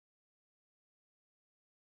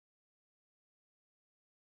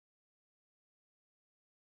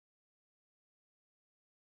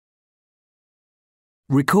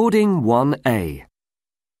Recording 1A.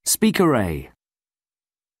 Speaker A.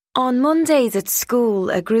 On Mondays at school,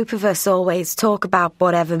 a group of us always talk about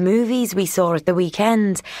whatever movies we saw at the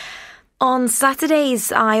weekend. On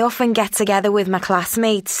Saturdays, I often get together with my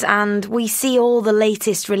classmates and we see all the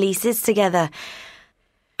latest releases together.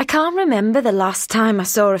 I can't remember the last time I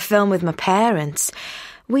saw a film with my parents.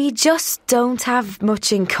 We just don't have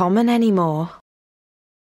much in common anymore.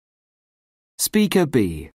 Speaker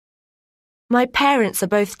B. My parents are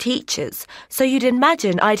both teachers, so you'd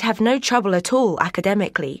imagine I'd have no trouble at all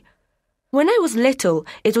academically. When I was little,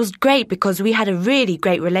 it was great because we had a really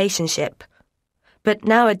great relationship. But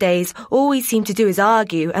nowadays, all we seem to do is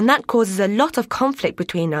argue, and that causes a lot of conflict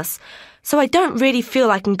between us, so I don't really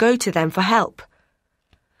feel I can go to them for help.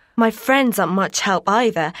 My friends aren't much help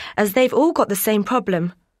either, as they've all got the same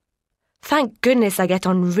problem. Thank goodness I get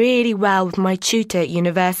on really well with my tutor at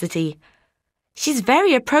university. She's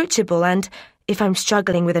very approachable and, if I'm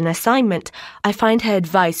struggling with an assignment, I find her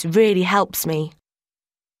advice really helps me.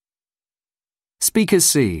 Speaker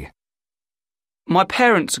C. My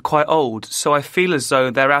parents are quite old, so I feel as though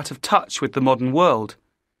they're out of touch with the modern world.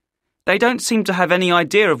 They don't seem to have any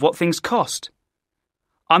idea of what things cost.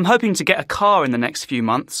 I'm hoping to get a car in the next few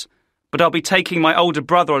months, but I'll be taking my older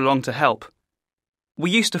brother along to help.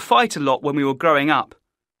 We used to fight a lot when we were growing up,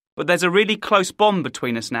 but there's a really close bond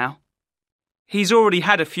between us now. He's already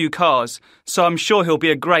had a few cars, so I'm sure he'll be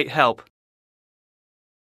a great help.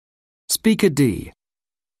 Speaker D.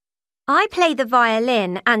 I play the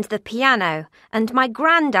violin and the piano, and my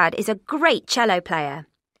granddad is a great cello player.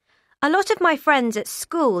 A lot of my friends at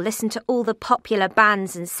school listen to all the popular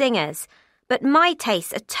bands and singers, but my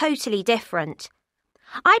tastes are totally different.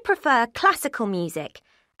 I prefer classical music,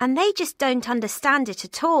 and they just don't understand it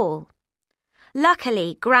at all.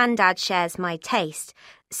 Luckily, Grandad shares my taste,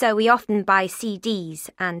 so we often buy CDs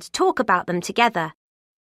and talk about them together.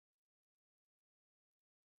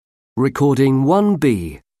 Recording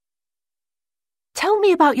 1B. Tell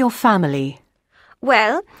me about your family.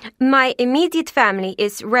 Well, my immediate family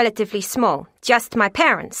is relatively small, just my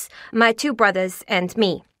parents, my two brothers and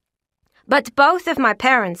me. But both of my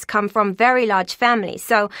parents come from very large families,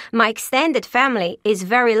 so my extended family is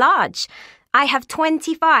very large. I have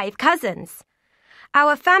 25 cousins.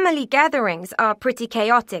 Our family gatherings are pretty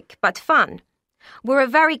chaotic, but fun. We're a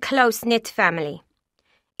very close-knit family.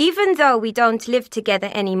 Even though we don't live together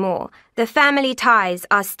anymore, the family ties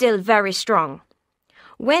are still very strong.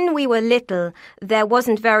 When we were little, there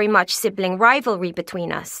wasn't very much sibling rivalry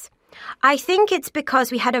between us. I think it's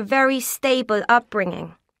because we had a very stable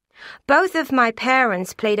upbringing. Both of my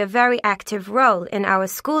parents played a very active role in our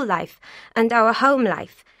school life and our home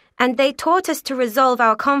life, and they taught us to resolve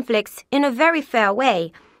our conflicts in a very fair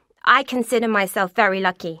way. I consider myself very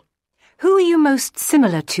lucky. Who are you most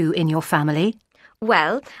similar to in your family?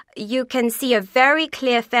 Well, you can see a very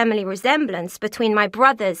clear family resemblance between my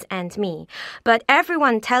brothers and me, but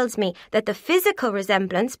everyone tells me that the physical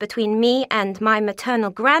resemblance between me and my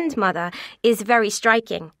maternal grandmother is very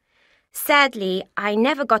striking. Sadly, I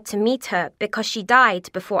never got to meet her because she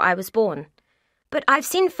died before I was born. But I've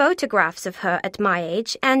seen photographs of her at my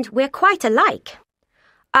age, and we're quite alike.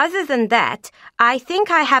 Other than that, I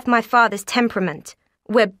think I have my father's temperament.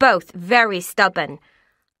 We're both very stubborn.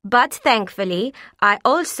 But thankfully, I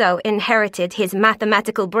also inherited his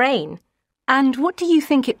mathematical brain. And what do you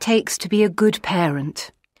think it takes to be a good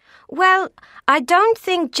parent? Well, I don't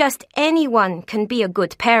think just anyone can be a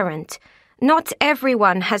good parent. Not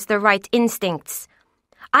everyone has the right instincts.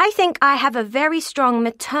 I think I have a very strong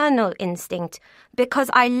maternal instinct because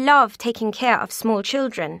I love taking care of small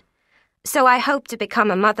children. So I hope to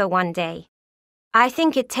become a mother one day. I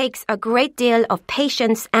think it takes a great deal of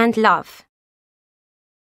patience and love.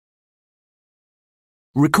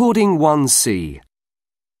 Recording 1C.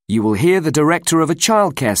 You will hear the director of a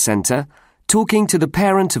childcare centre talking to the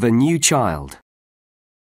parent of a new child.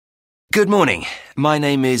 Good morning. My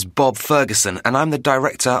name is Bob Ferguson and I'm the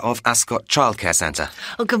director of Ascot Childcare Centre.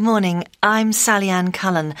 Oh, good morning. I'm Sally Ann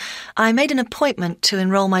Cullen. I made an appointment to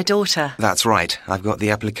enrol my daughter. That's right. I've got the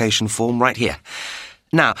application form right here.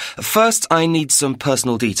 Now, first I need some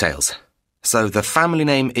personal details. So the family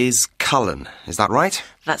name is Cullen, is that right?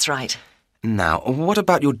 That's right. Now, what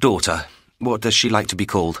about your daughter? What does she like to be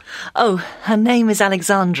called? Oh, her name is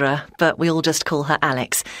Alexandra, but we all just call her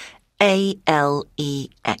Alex.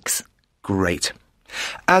 A-L-E-X. Great.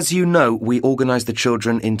 As you know, we organise the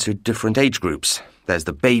children into different age groups. There's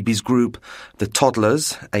the babies group, the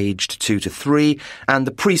toddlers, aged 2 to 3, and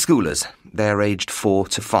the preschoolers. They're aged 4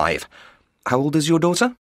 to 5. How old is your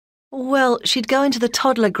daughter? Well, she'd go into the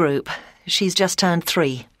toddler group. She's just turned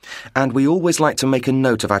 3. And we always like to make a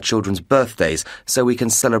note of our children's birthdays so we can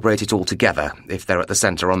celebrate it all together if they're at the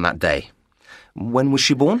centre on that day. When was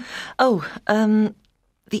she born?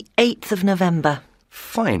 The 8th of November.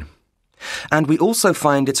 Fine. And we also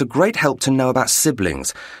find it's a great help to know about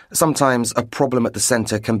siblings. Sometimes a problem at the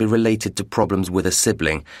centre can be related to problems with a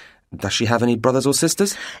sibling. Does she have any brothers or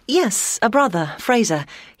sisters? Yes, a brother, Fraser.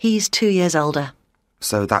 He's 2 years older.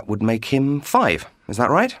 So that would make him 5, is that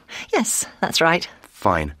right? Yes, that's right.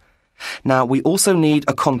 Fine. Now, we also need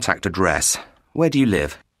a contact address. Where do you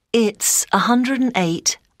live? It's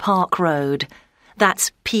 108 Park Road.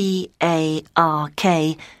 That's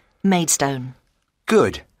P-A-R-K, Maidstone.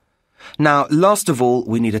 Good. Now, last of all,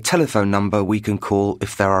 we need a telephone number we can call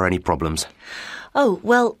if there are any problems. Oh,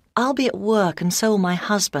 well, I'll be at work and so will my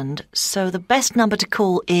husband, so the best number to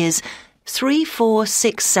call is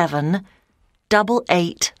 3467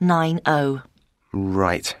 8890.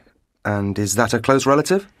 Right. And is that a close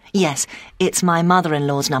relative? Yes, it's my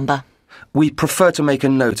mother-in-law's number. We prefer to make a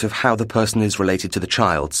note of how the person is related to the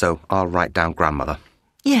child, so I'll write down grandmother.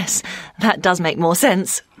 Yes, that does make more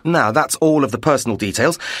sense. Now, that's all of the personal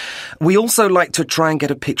details. We also like to try and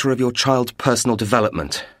get a picture of your child's personal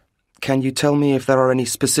development. Can you tell me if there are any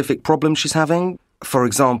specific problems she's having? For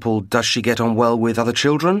example, does she get on well with other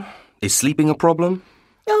children? Is sleeping a problem?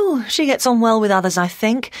 Oh, she gets on well with others, I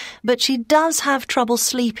think, but she does have trouble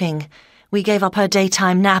sleeping. We gave up her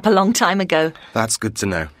daytime nap a long time ago. That's good to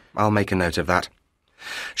know. I'll make a note of that.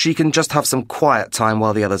 She can just have some quiet time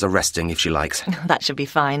while the others are resting if she likes. That should be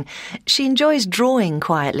fine. She enjoys drawing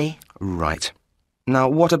quietly. Right. Now,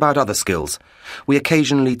 what about other skills? We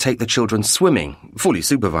occasionally take the children swimming, fully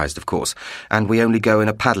supervised, of course, and we only go in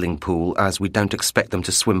a paddling pool as we don't expect them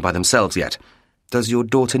to swim by themselves yet. Does your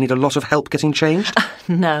daughter need a lot of help getting changed?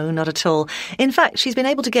 No, not at all. In fact, she's been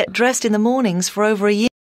able to get dressed in the mornings for over a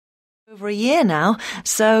year now,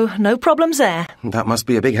 so no problems there. That must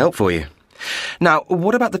be a big help for you. Now,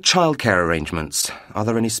 what about the childcare arrangements? Are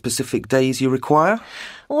there any specific days you require?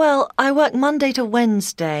 Well, I work Monday to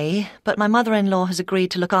Wednesday, but my mother-in-law has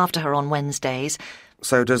agreed to look after her on Wednesdays.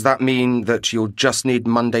 So does that mean that you'll just need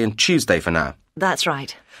Monday and Tuesday for now? That's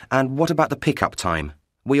right. And what about the pick-up time?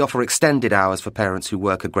 We offer extended hours for parents who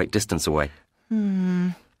work a great distance away.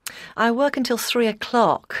 I work until 3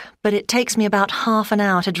 o'clock, but it takes me about half an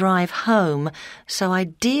hour to drive home, so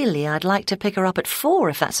ideally I'd like to pick her up at 4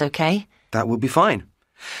 if that's okay. That would be fine.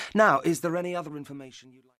 Now, is there any other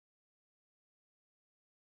information you'd like?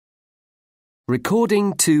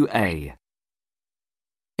 Recording 2A.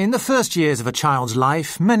 In the first years of a child's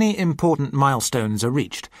life, many important milestones are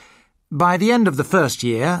reached. By the end of the first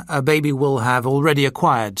year, a baby will have already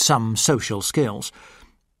acquired some social skills.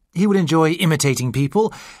 He will enjoy imitating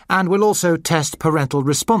people and will also test parental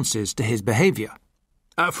responses to his behaviour.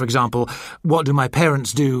 For example, what do my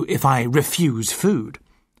parents do if I refuse food?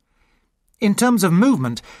 In terms of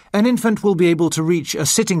movement, an infant will be able to reach a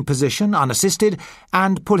sitting position unassisted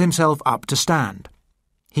and pull himself up to stand.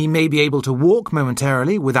 He may be able to walk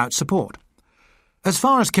momentarily without support. As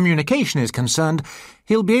far as communication is concerned,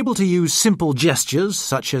 he'll be able to use simple gestures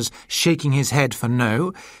such as shaking his head for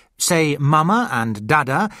no, say mama and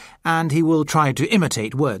dada, and he will try to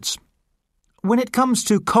imitate words. When it comes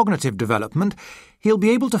to cognitive development, he'll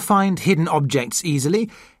be able to find hidden objects easily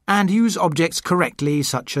and use objects correctly,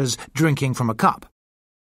 such as drinking from a cup.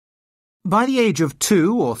 By the age of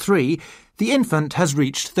 2 or 3, the infant has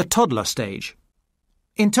reached the toddler stage.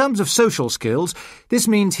 In terms of social skills, this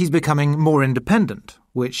means he's becoming more independent,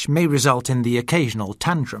 which may result in the occasional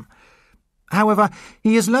tantrum. However,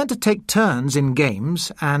 he has learned to take turns in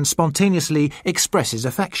games and spontaneously express his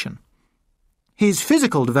affection. His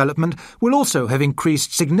physical development will also have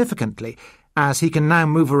increased significantly, as he can now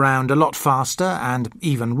move around a lot faster and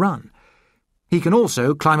even run. He can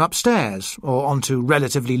also climb upstairs or onto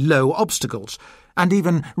relatively low obstacles, and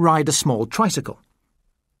even ride a small tricycle.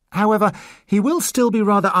 However, he will still be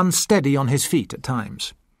rather unsteady on his feet at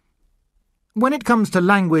times. When it comes to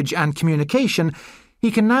language and communication,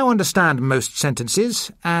 he can now understand most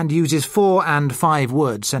sentences and uses 4- and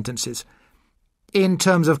 5-word sentences. In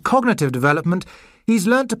terms of cognitive development, he's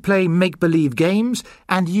learnt to play make-believe games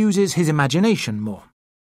and uses his imagination more.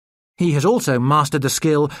 He has also mastered the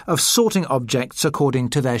skill of sorting objects according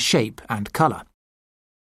to their shape and colour.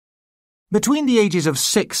 Between the ages of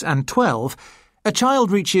 6 and 12, a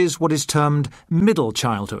child reaches what is termed middle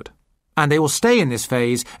childhood, and they will stay in this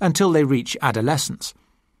phase until they reach adolescence.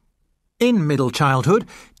 In middle childhood,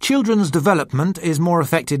 children's development is more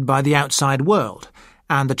affected by the outside world,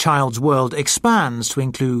 and the child's world expands to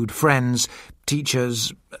include friends,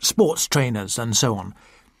 teachers, sports trainers, and so on.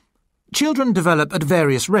 Children develop at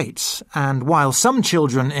various rates, and while some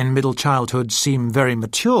children in middle childhood seem very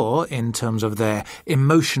mature in terms of their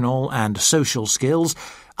emotional and social skills,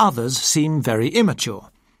 others seem very immature.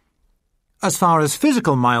 As far as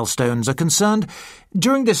physical milestones are concerned,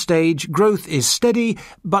 during this stage growth is steady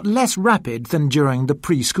but less rapid than during the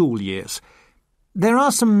preschool years. There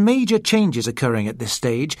are some major changes occurring at this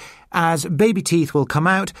stage, as baby teeth will come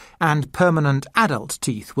out and permanent adult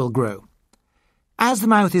teeth will grow. As the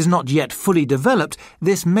mouth is not yet fully developed,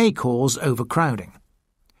 this may cause overcrowding.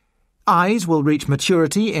 Eyes will reach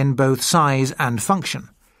maturity in both size and function.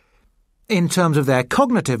 In terms of their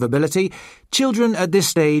cognitive ability, children at this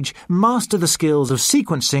stage master the skills of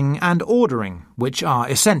sequencing and ordering, which are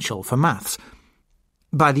essential for maths.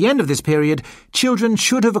 By the end of this period, children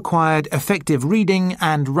should have acquired effective reading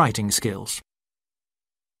and writing skills.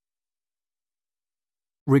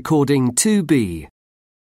 Recording 2B.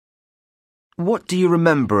 What do you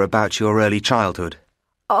remember about your early childhood?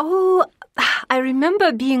 Oh, I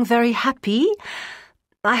remember being very happy.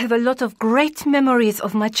 I have a lot of great memories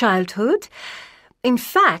of my childhood. In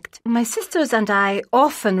fact, my sisters and I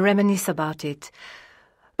often reminisce about it.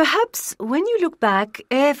 Perhaps when you look back,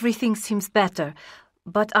 everything seems better,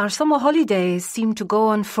 but our summer holidays seem to go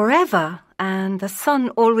on forever, and the sun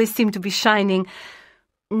always seemed to be shining.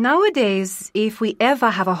 Nowadays, if we ever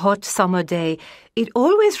have a hot summer day, it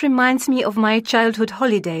always reminds me of my childhood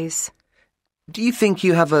holidays. Do you think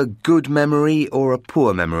you have a good memory or a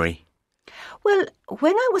poor memory? Well,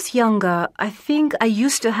 when I was younger, I think I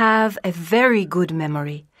used to have a very good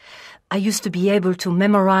memory. I used to be able to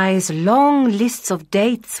memorize long lists of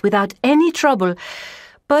dates without any trouble,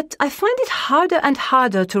 but I find it harder and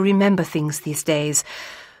harder to remember things these days.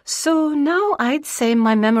 So now I'd say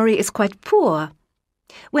my memory is quite poor.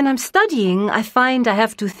 When I'm studying, I find I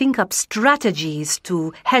have to think up strategies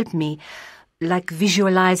to help me, like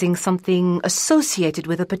visualizing something associated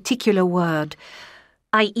with a particular word.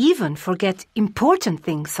 I even forget important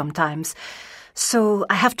things sometimes, so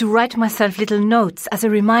I have to write myself little notes as a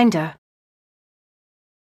reminder.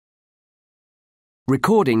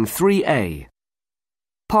 Recording 3A.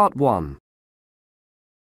 Part 1.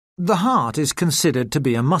 The heart is considered to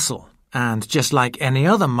be a muscle, and just like any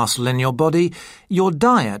other muscle in your body, your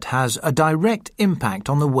diet has a direct impact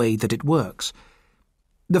on the way that it works.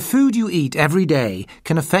 The food you eat every day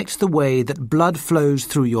can affect the way that blood flows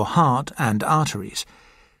through your heart and arteries.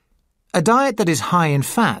 A diet that is high in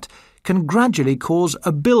fat can gradually cause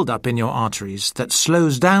a build-up in your arteries that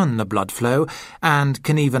slows down the blood flow and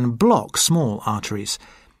can even block small arteries.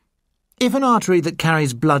 If an artery that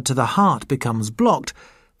carries blood to the heart becomes blocked,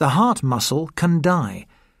 the heart muscle can die.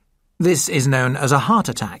 This is known as a heart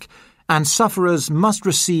attack, and sufferers must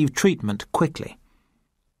receive treatment quickly.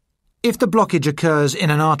 If the blockage occurs in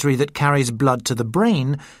an artery that carries blood to the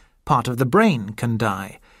brain, part of the brain can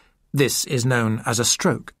die. This is known as a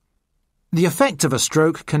stroke. The effects of a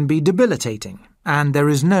stroke can be debilitating, and there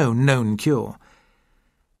is no known cure.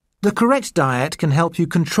 The correct diet can help you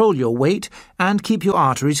control your weight and keep your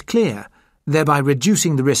arteries clear, thereby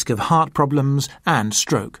reducing the risk of heart problems and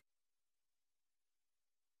stroke.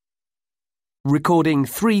 Recording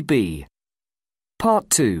 3B.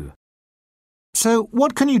 Part 2. So,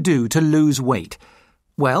 what can you do to lose weight?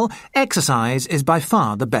 Well, exercise is by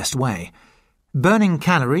far the best way. Burning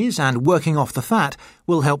calories and working off the fat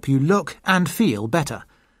will help you look and feel better.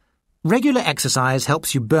 Regular exercise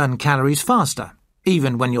helps you burn calories faster,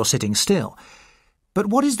 even when you're sitting still. But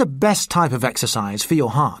what is the best type of exercise for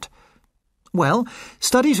your heart? Well,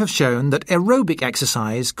 studies have shown that aerobic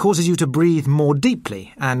exercise causes you to breathe more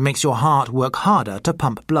deeply and makes your heart work harder to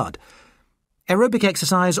pump blood. Aerobic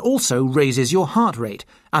exercise also raises your heart rate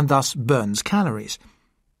and thus burns calories.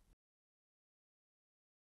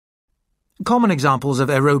 Common examples of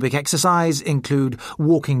aerobic exercise include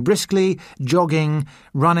walking briskly, jogging,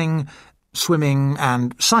 running, swimming,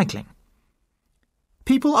 and cycling.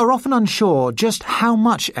 People are often unsure just how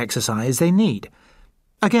much exercise they need.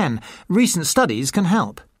 Again, recent studies can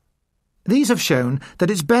help. These have shown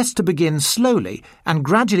that it's best to begin slowly and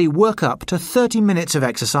gradually work up to 30 minutes of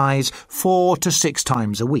exercise 4 to 6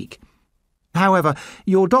 times a week. However,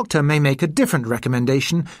 your doctor may make a different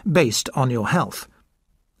recommendation based on your health.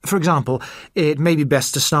 For example, it may be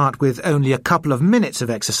best to start with only a couple of minutes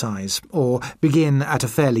of exercise or begin at a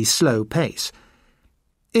fairly slow pace.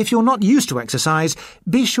 If you're not used to exercise,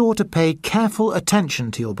 be sure to pay careful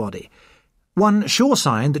attention to your body. One sure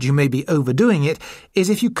sign that you may be overdoing it is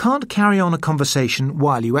if you can't carry on a conversation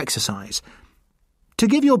while you exercise. To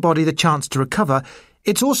give your body the chance to recover,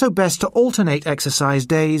 it's also best to alternate exercise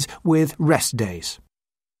days with rest days.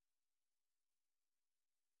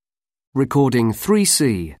 Recording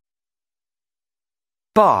 3C.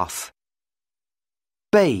 bath,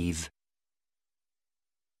 bathe,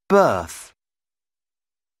 birth,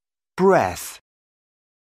 breath,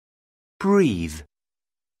 breathe,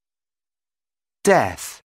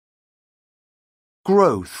 death,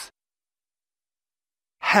 growth,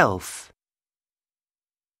 health,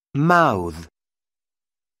 mouth,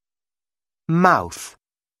 mouth,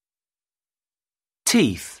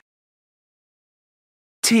 teeth,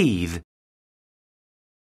 teeth,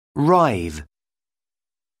 writhe.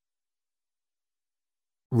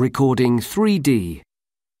 Recording 3D.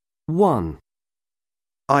 1,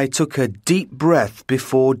 I took a deep breath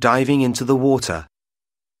before diving into the water.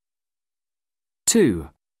 2,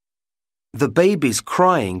 The baby's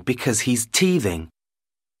crying because he's teething.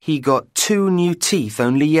 He got 2 new teeth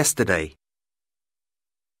only yesterday.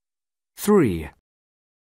 3,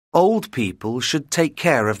 Old people should take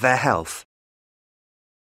care of their health.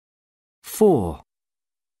 4,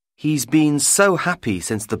 He's been so happy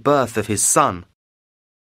since the birth of his son.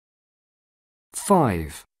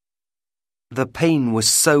 5, The pain was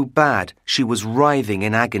so bad she was writhing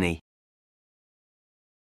in agony.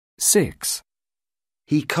 6,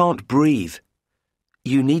 He can't breathe.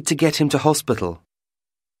 You need to get him to hospital.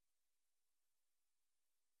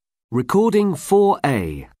 Recording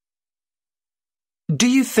 4A. Do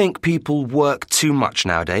you think people work too much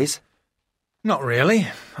nowadays? Not really.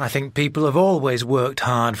 I think people have always worked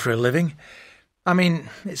hard for a living. I mean,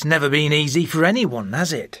 it's never been easy for anyone,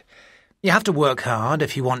 has it? You have to work hard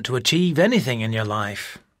if you want to achieve anything in your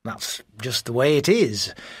life. That's just the way it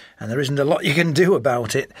is, and there isn't a lot you can do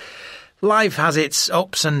about it. Life has its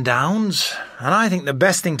ups and downs, and I think the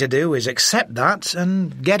best thing to do is accept that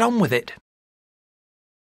and get on with it.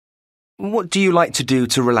 What do you like to do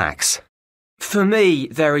to relax? For me,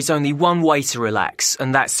 there is only one way to relax,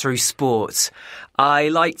 and that's through sports. I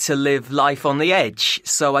like to live life on the edge,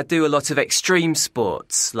 so I do a lot of extreme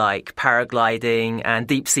sports like paragliding and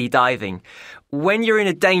deep-sea diving. When you're in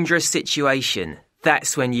a dangerous situation,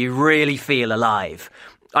 that's when you really feel alive.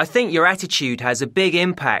 I think your attitude has a big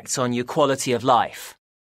impact on your quality of life.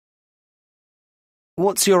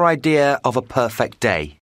 What's your idea of a perfect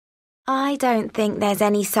day? I don't think there's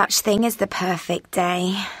any such thing as the perfect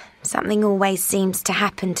day. Something always seems to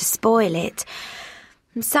happen to spoil it.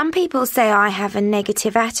 Some people say I have a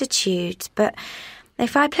negative attitude, but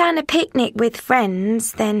if I plan a picnic with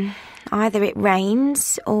friends, then either it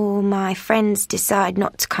rains or my friends decide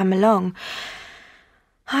not to come along.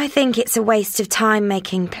 I think it's a waste of time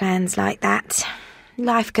making plans like that.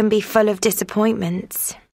 Life can be full of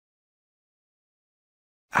disappointments.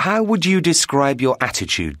 How would you describe your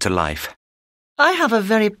attitude to life? I have a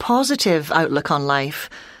very positive outlook on life.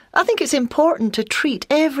 I think it's important to treat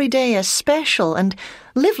every day as special and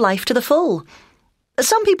live life to the full.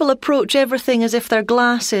 Some people approach everything as if their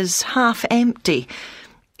glass is half empty.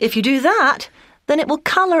 If you do that, then it will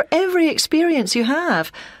colour every experience you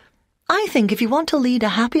have. I think if you want to lead a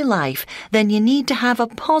happy life, then you need to have a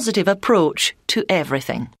positive approach to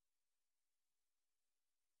everything.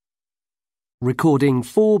 Recording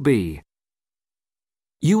 4B.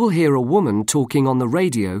 You will hear a woman talking on the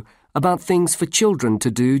radio about things for children to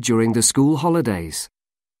do during the school holidays.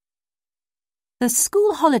 The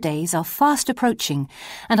school holidays are fast approaching,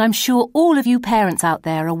 and I'm sure all of you parents out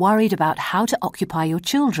there are worried about how to occupy your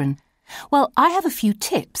children. Well, I have a few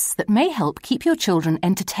tips that may help keep your children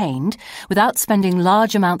entertained without spending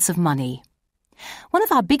large amounts of money. One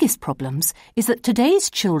of our biggest problems is that today's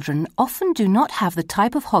children often do not have the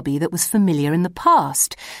type of hobby that was familiar in the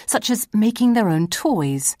past, such as making their own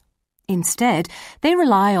toys. Instead, they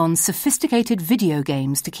rely on sophisticated video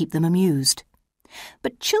games to keep them amused.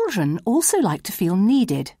 But children also like to feel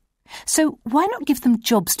needed. So why not give them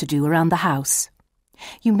jobs to do around the house?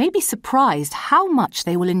 You may be surprised how much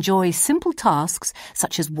they will enjoy simple tasks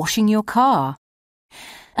such as washing your car.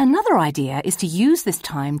 Another idea is to use this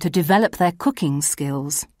time to develop their cooking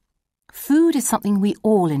skills. Food is something we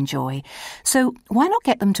all enjoy, so why not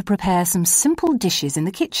get them to prepare some simple dishes in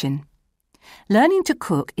the kitchen? Learning to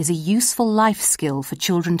cook is a useful life skill for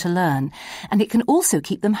children to learn, and it can also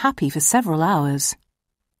keep them happy for several hours.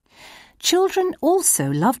 Children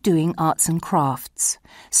also love doing arts and crafts,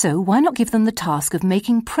 so why not give them the task of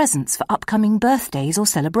making presents for upcoming birthdays or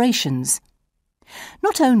celebrations?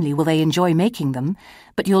 Not only will they enjoy making them,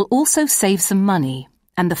 but you'll also save some money,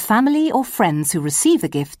 and the family or friends who receive the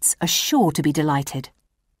gifts are sure to be delighted.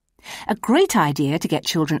 A great idea to get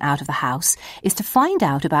children out of the house is to find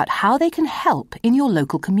out about how they can help in your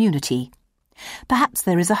local community. Perhaps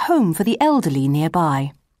there is a home for the elderly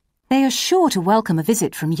nearby. They are sure to welcome a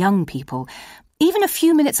visit from young people. Even a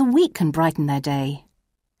few minutes a week can brighten their day.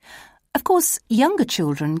 Of course, younger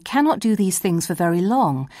children cannot do these things for very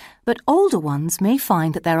long, but older ones may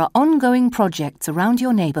find that there are ongoing projects around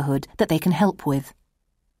your neighbourhood that they can help with.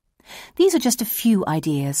 These are just a few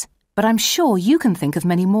ideas, but I'm sure you can think of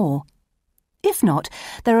many more. If not,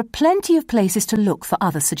 there are plenty of places to look for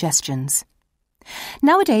other suggestions.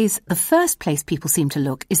 Nowadays, the first place people seem to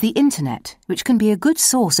look is the internet, which can be a good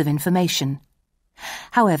source of information.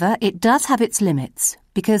 However, it does have its limits,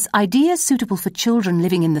 because ideas suitable for children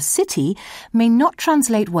living in the city may not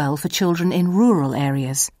translate well for children in rural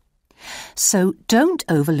areas. So don't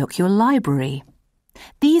overlook your library.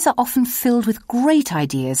 These are often filled with great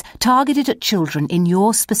ideas targeted at children in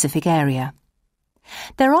your specific area.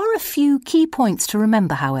 There are a few key points to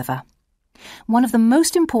remember, however. One of the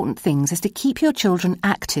most important things is to keep your children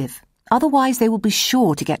active, otherwise they will be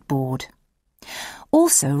sure to get bored.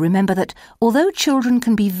 Also, remember that although children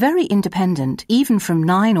can be very independent, even from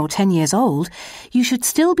 9 or 10 years old, you should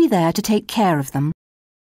still be there to take care of them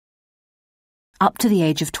up to the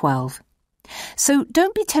age of 12. So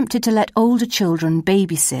don't be tempted to let older children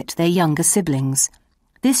babysit their younger siblings.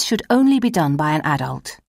 This should only be done by an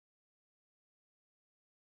adult.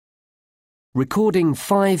 Recording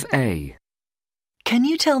 5A. Can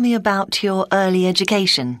you tell me about your early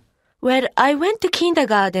education? Well, I went to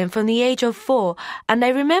kindergarten from the age of 4, and I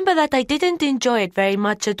remember that I didn't enjoy it very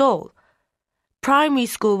much at all. Primary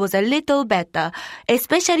school was a little better,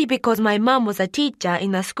 especially because my mum was a teacher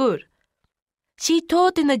in the school. She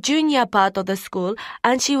taught in the junior part of the school,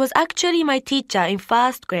 and she was actually my teacher in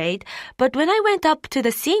first grade, but when I went up to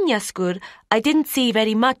the senior school, I didn't see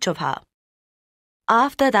very much of her.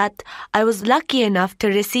 After that, I was lucky enough to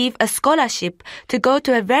receive a scholarship to go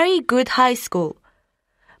to a very good high school.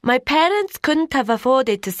 My parents couldn't have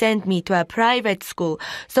afforded to send me to a private school,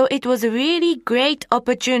 so it was a really great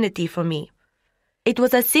opportunity for me. It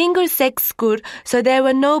was a single-sex school, so there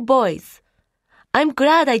were no boys. I'm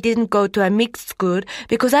glad I didn't go to a mixed school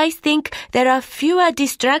because I think there are fewer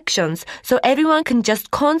distractions, so everyone can just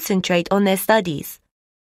concentrate on their studies.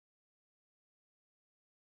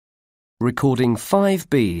 Recording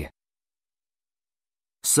 5B.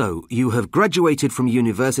 So, you have graduated from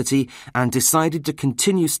university and decided to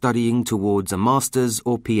continue studying towards a master's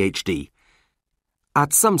or PhD.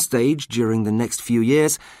 At some stage during the next few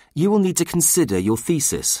years, you will need to consider your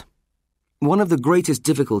thesis. One of the greatest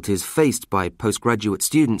difficulties faced by postgraduate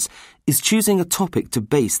students is choosing a topic to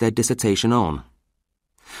base their dissertation on.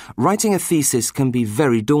 Writing a thesis can be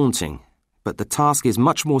very daunting, but the task is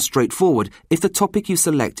much more straightforward if the topic you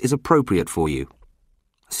select is appropriate for you.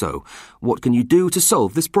 So, what can you do to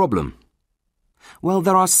solve this problem? Well,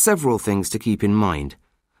 there are several things to keep in mind.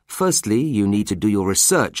 Firstly, you need to do your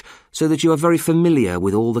research so that you are very familiar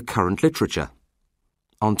with all the current literature.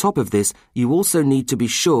 On top of this, you also need to be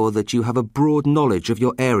sure that you have a broad knowledge of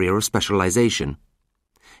your area of specialization.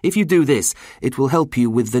 If you do this, it will help you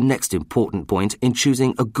with the next important point in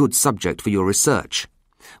choosing a good subject for your research,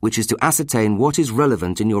 which is to ascertain what is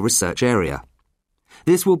relevant in your research area.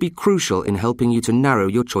 This will be crucial in helping you to narrow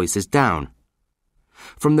your choices down.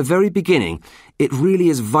 From the very beginning, it really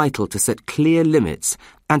is vital to set clear limits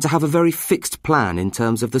and to have a very fixed plan in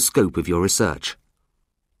terms of the scope of your research.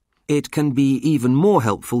 It can be even more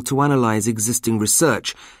helpful to analyze existing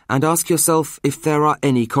research and ask yourself if there are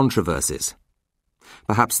any controversies.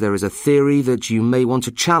 Perhaps there is a theory that you may want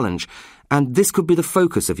to challenge, and this could be the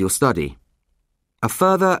focus of your study. A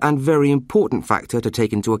further and very important factor to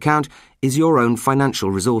take into account is your own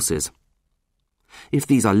financial resources. If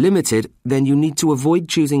these are limited, then you need to avoid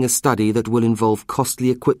choosing a study that will involve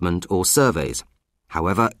costly equipment or surveys.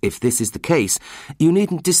 However, if this is the case, you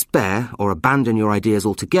needn't despair or abandon your ideas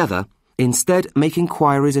altogether. Instead, make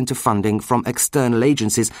inquiries into funding from external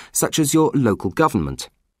agencies such as your local government.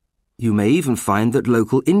 You may even find that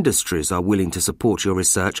local industries are willing to support your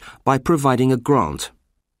research by providing a grant.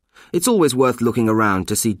 It's always worth looking around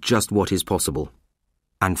to see just what is possible.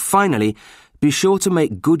 And finally, be sure to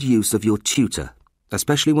make good use of your tutor,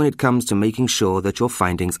 especially when it comes to making sure that your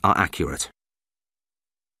findings are accurate.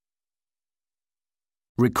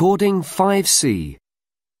 Recording 5C.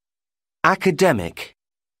 Academic.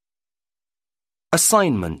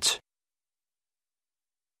 Assignment.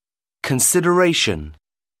 Consideration.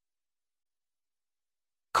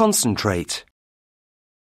 Concentrate.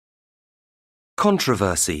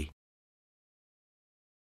 Controversy.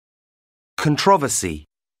 Controversy.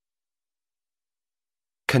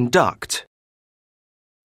 Conduct.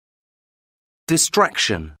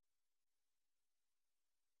 Distraction.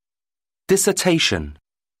 Dissertation.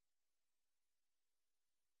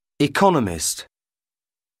 Economist.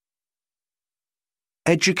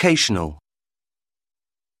 Educational.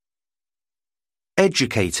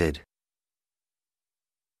 Educated.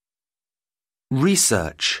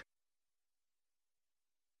 research,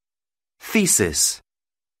 thesis,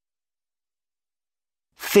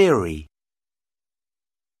 theory,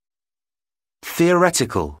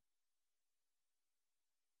 theoretical.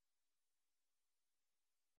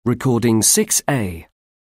 Recording 6A.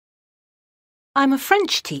 I'm a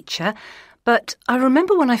French teacher, but I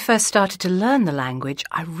remember when I first started to learn the language,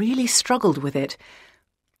 I really struggled with it.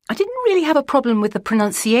 I didn't really have a problem with the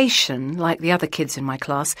pronunciation like the other kids in my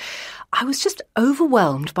class. I was just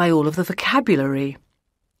overwhelmed by all of the vocabulary.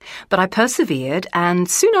 But I persevered, and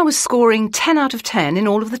soon I was scoring 10 out of 10 in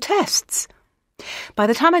all of the tests. By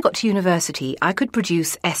the time I got to university, I could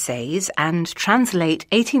produce essays and translate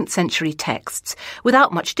 18th century texts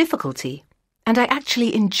without much difficulty, and I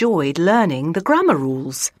actually enjoyed learning the grammar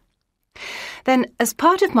rules. Then, as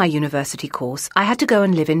part of my university course, I had to go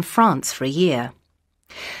and live in France for a year.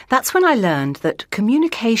 That's when I learned that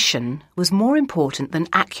communication was more important than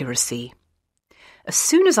accuracy. As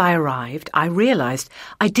soon as I arrived, I realised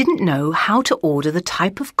I didn't know how to order the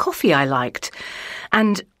type of coffee I liked,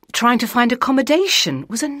 and trying to find accommodation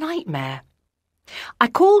was a nightmare. I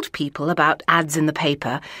called people about ads in the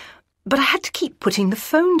paper, but I had to keep putting the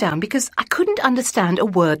phone down because I couldn't understand a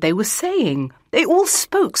word they were saying. They all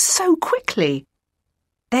spoke so quickly.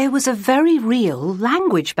 There was a very real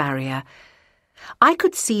language barrier. I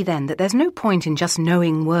could see then that there's no point in just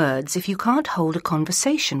knowing words if you can't hold a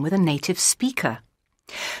conversation with a native speaker.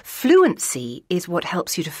 Fluency is what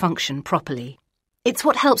helps you to function properly. It's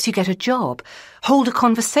what helps you get a job, hold a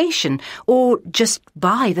conversation, or just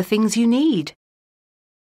buy the things you need.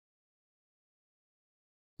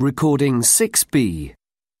 Recording 6B.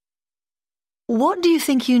 What do you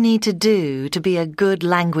think you need to do to be a good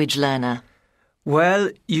language learner? Well,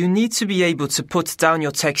 you need to be able to put down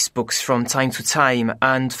your textbooks from time to time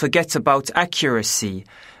and forget about accuracy.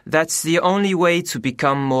 That's the only way to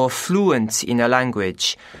become more fluent in a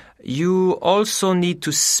language. You also need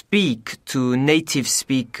to speak to native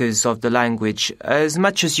speakers of the language as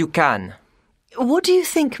much as you can. What do you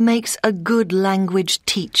think makes a good language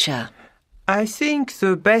teacher? I think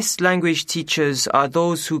the best language teachers are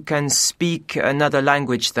those who can speak another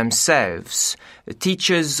language themselves.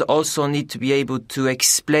 Teachers also need to be able to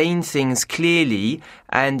explain things clearly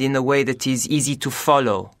and in a way that is easy to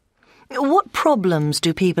follow. What problems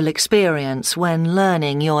do people experience when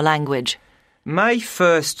learning your language? My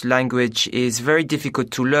first language is very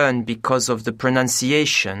difficult to learn because of the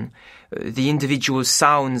pronunciation. The individual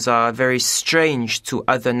sounds are very strange to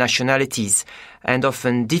other nationalities and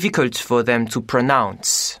often difficult for them to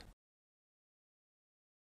pronounce.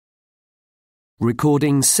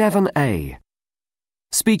 Recording 7A.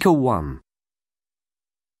 Speaker 1.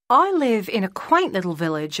 I live in a quaint little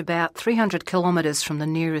village about 300 kilometres from the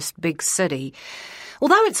nearest big city.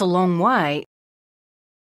 Although it's a long way,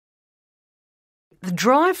 the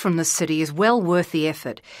drive from the city is well worth the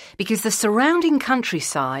effort because the surrounding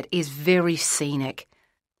countryside is very scenic.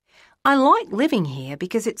 I like living here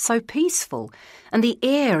because it's so peaceful and the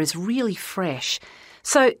air is really fresh,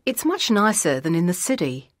 so it's much nicer than in the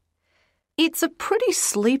city. It's a pretty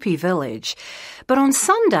sleepy village, but on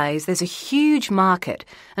Sundays there's a huge market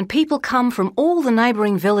and people come from all the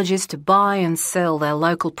neighbouring villages to buy and sell their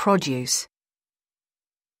local produce.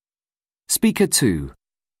 Speaker 2.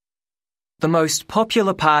 The most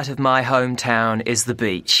popular part of my hometown is the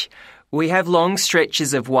beach. We have long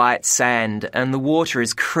stretches of white sand and the water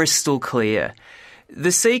is crystal clear.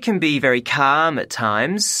 The sea can be very calm at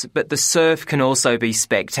times, but the surf can also be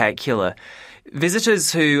spectacular.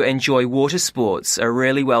 Visitors who enjoy water sports are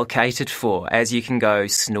really well catered for, as you can go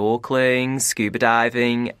snorkeling, scuba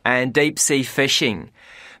diving and deep-sea fishing.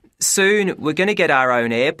 Soon we're going to get our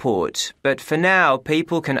own airport, but for now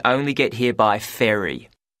people can only get here by ferry.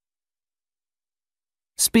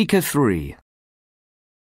 Speaker 3.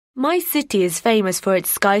 My city is famous for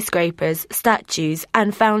its skyscrapers, statues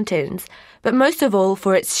and fountains, but most of all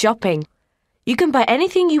for its shopping. You can buy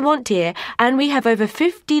anything you want here, and we have over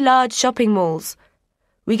 50 large shopping malls.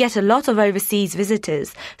 We get a lot of overseas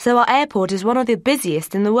visitors, so our airport is one of the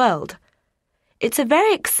busiest in the world. It's a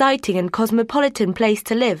very exciting and cosmopolitan place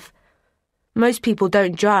to live. Most people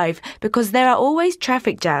don't drive because there are always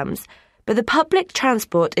traffic jams, but the public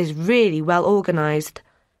transport is really well organised.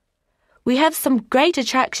 We have some great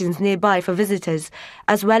attractions nearby for visitors,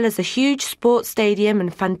 as well as a huge sports stadium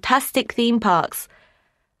and fantastic theme parks.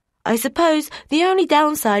 I suppose the only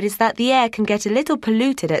downside is that the air can get a little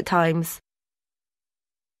polluted at times.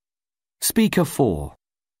 Speaker 4.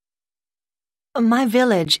 My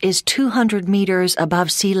village is 200 metres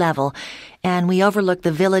above sea level, and we overlook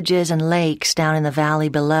the villages and lakes down in the valley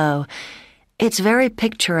below. It's very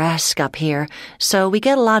picturesque up here, so we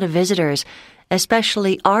get a lot of visitors,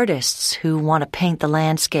 especially artists who want to paint the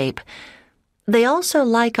landscape. They also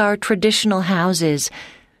like our traditional houses.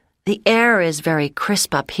 The air is very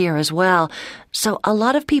crisp up here as well, so a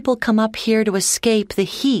lot of people come up here to escape the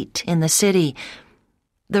heat in the city.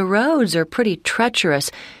 The roads are pretty treacherous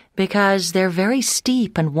because they're very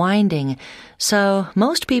steep and winding, so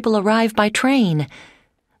most people arrive by train.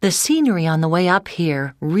 The scenery on the way up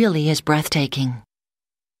here really is breathtaking.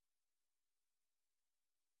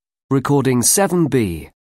 Recording 7B.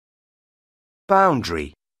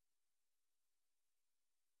 Boundary.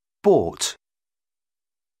 Bought.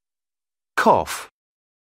 Cough.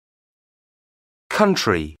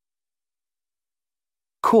 Country.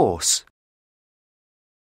 Course.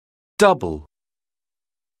 Double.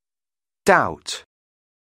 Doubt.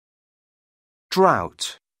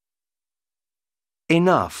 Drought.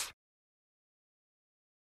 Enough.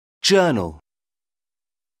 Journal.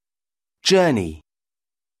 Journey.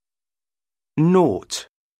 Naught.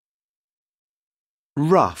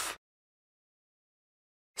 Rough.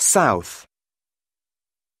 South.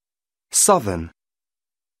 Southern.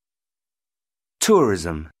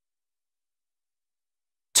 Tourism.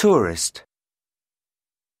 Tourist.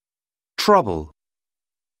 Trouble.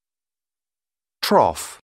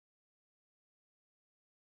 Trough.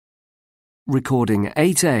 Recording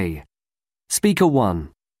 8A. Speaker 1.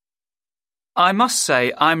 I must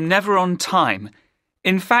say I'm never on time.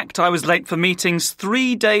 In fact, I was late for meetings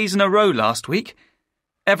 3 days in a row last week.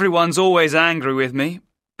 Everyone's always angry with me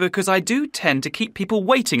because I do tend to keep people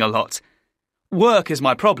waiting a lot. Work is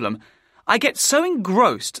my problem. I get so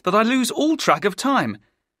engrossed that I lose all track of time.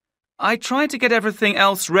 I try to get everything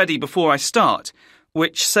else ready before I start,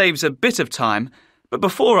 which saves a bit of time, but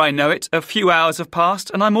before I know it, a few hours have passed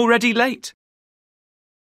and I'm already late.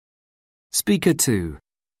 Speaker 2.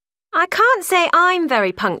 I can't say I'm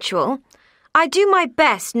very punctual. I do my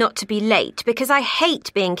best not to be late because I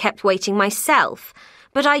hate being kept waiting myself,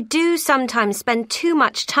 but I do sometimes spend too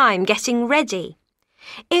much time getting ready.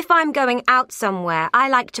 If I'm going out somewhere, I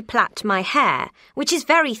like to plait my hair, which is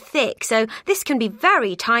very thick, so this can be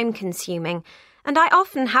very time-consuming, and I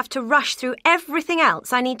often have to rush through everything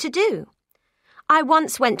else I need to do. I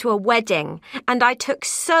once went to a wedding, and I took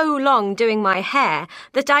so long doing my hair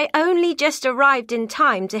that I only just arrived in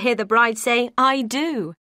time to hear the bride say, "I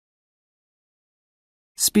do."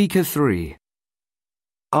 Speaker 3.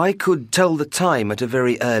 I could tell the time at a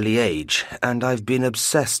very early age, and I've been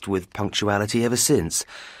obsessed with punctuality ever since.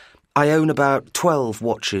 I own about 12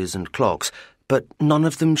 watches and clocks, but none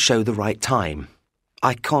of them show the right time.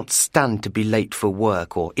 I can't stand to be late for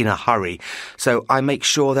work or in a hurry, so I make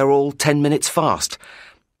sure they're all 10 minutes fast.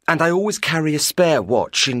 And I always carry a spare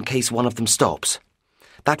watch in case one of them stops.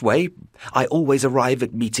 That way, I always arrive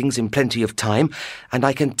at meetings in plenty of time, and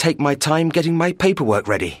I can take my time getting my paperwork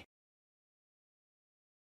ready.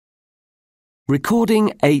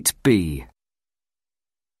 Recording 8B.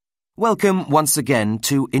 Welcome once again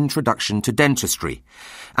to Introduction to Dentistry,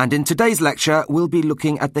 and in today's lecture we'll be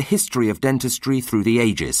looking at the history of dentistry through the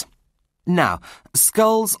ages. Now,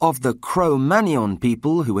 skulls of the Cro-Magnon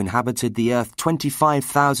people who inhabited the Earth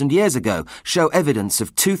 25,000 years ago show evidence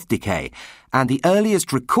of tooth decay, and the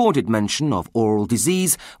earliest recorded mention of oral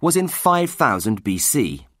disease was in 5000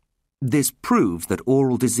 BC. This proves that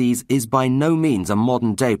oral disease is by no means a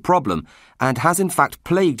modern-day problem and has in fact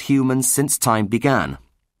plagued humans since time began.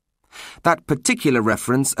 That particular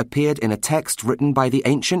reference appeared in a text written by the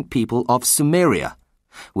ancient people of Sumeria,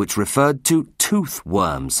 which referred to tooth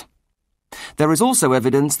worms. There is also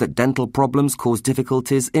evidence that dental problems caused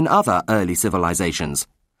difficulties in other early civilizations,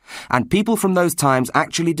 and people from those times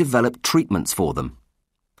actually developed treatments for them.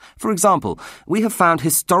 For example, we have found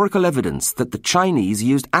historical evidence that the Chinese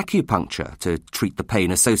used acupuncture to treat the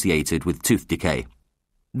pain associated with tooth decay.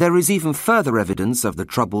 There is even further evidence of the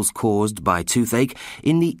troubles caused by toothache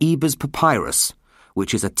in the Ebers Papyrus,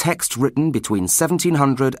 which is a text written between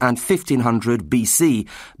 1700 and 1500 BC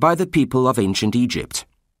by the people of ancient Egypt.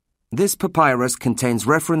 This papyrus contains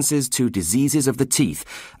references to diseases of the teeth,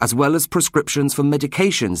 as well as prescriptions for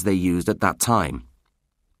medications they used at that time.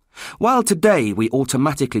 While today we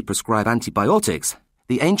automatically prescribe antibiotics,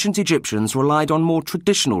 the ancient Egyptians relied on more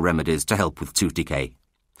traditional remedies to help with tooth decay.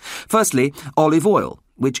 Firstly, olive oil,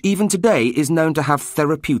 which even today is known to have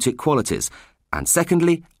therapeutic qualities, and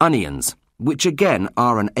secondly, onions, which again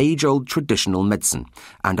are an age-old traditional medicine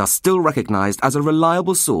and are still recognized as a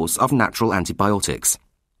reliable source of natural antibiotics.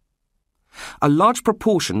 A large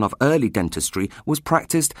proportion of early dentistry was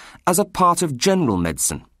practiced as a part of general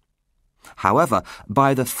medicine. However,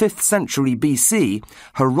 by the 5th century BC,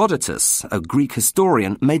 Herodotus, a Greek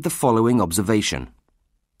historian, made the following observation.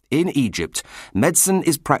 In Egypt, medicine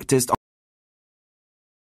is practiced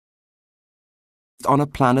on a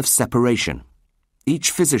plan of separation.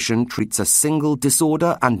 Each physician treats a single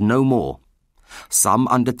disorder and no more. Some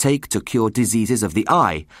undertake to cure diseases of the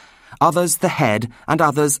eye, others the head, and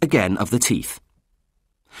others again of the teeth.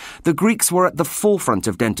 The Greeks were at the forefront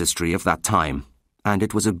of dentistry of that time, and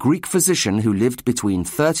it was a Greek physician who lived between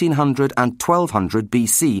 1300 and 1200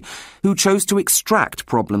 BC who chose to extract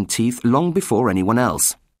problem teeth long before anyone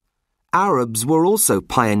else. Arabs were also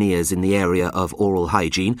pioneers in the area of oral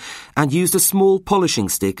hygiene and used a small polishing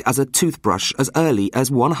stick as a toothbrush as early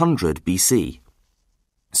as 100 BC.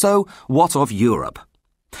 So, what of Europe?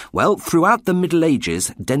 Well, throughout the Middle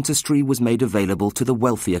Ages, dentistry was made available to the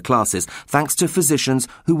wealthier classes thanks to physicians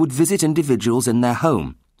who would visit individuals in their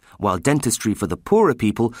home, while dentistry for the poorer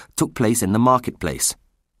people took place in the marketplace.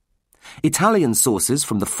 Italian sources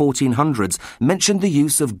from the 1400s mentioned the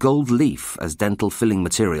use of gold leaf as dental filling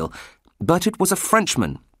material, but it was a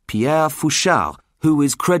Frenchman, Pierre Fauchard, who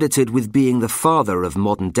is credited with being the father of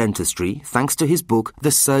modern dentistry thanks to his book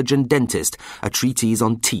The Surgeon Dentist, a treatise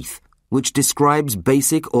on teeth, which describes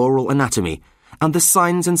basic oral anatomy and the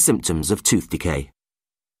signs and symptoms of tooth decay.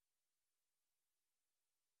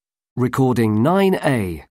 Recording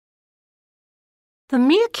 9A. The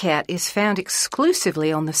meerkat is found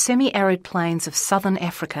exclusively on the semi-arid plains of southern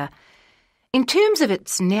Africa. In terms of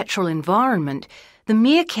its natural environment, the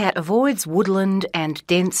meerkat avoids woodland and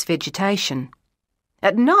dense vegetation.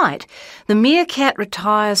 At night, the meerkat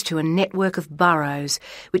retires to a network of burrows,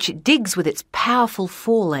 which it digs with its powerful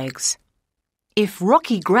forelegs. If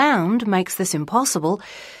rocky ground makes this impossible,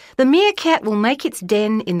 the meerkat will make its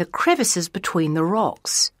den in the crevices between the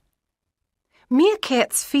rocks.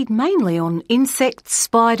 Meerkats feed mainly on insects,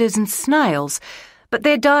 spiders and snails, but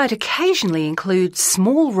their diet occasionally includes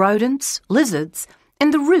small rodents, lizards,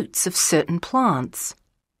 and the roots of certain plants.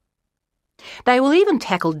 They will even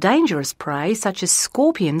tackle dangerous prey such as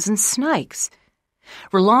scorpions and snakes.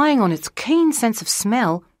 Relying on its keen sense of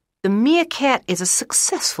smell, the meerkat is a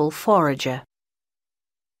successful forager.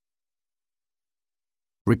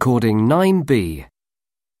 Recording 9B.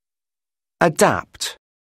 Adapt.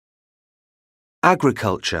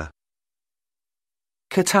 Agriculture.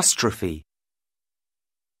 Catastrophe.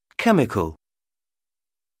 Chemical.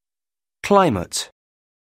 Climate.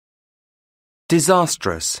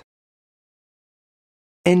 Disastrous.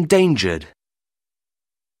 Endangered.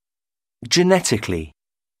 Genetically.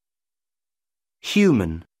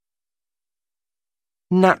 Human.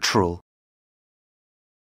 Natural.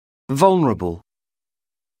 Vulnerable.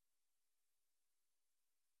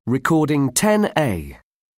 Recording 10A.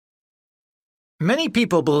 Many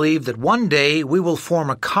people believe that one day we will form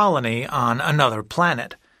a colony on another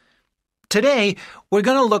planet. Today, we're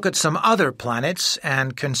going to look at some other planets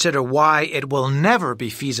and consider why it will never be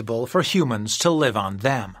feasible for humans to live on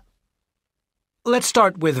them. Let's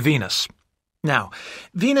start with Venus. Now,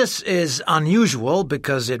 Venus is unusual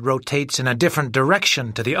because it rotates in a different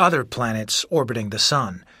direction to the other planets orbiting the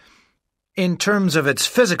Sun. In terms of its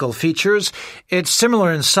physical features, it's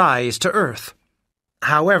similar in size to Earth.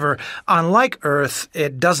 However, unlike Earth,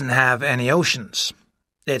 it doesn't have any oceans.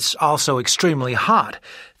 It's also extremely hot,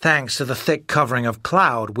 thanks to the thick covering of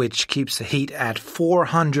cloud, which keeps the heat at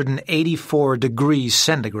 484 degrees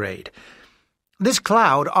centigrade. This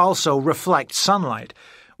cloud also reflects sunlight,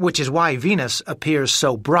 which is why Venus appears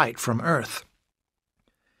so bright from Earth.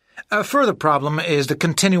 A further problem is the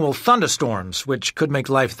continual thunderstorms, which could make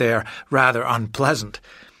life there rather unpleasant.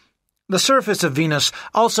 The surface of Venus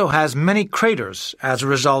also has many craters as a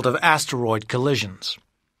result of asteroid collisions.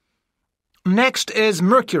 Next is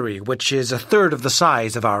Mercury, which is a third of the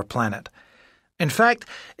size of our planet. In fact,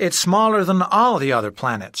 it's smaller than all the other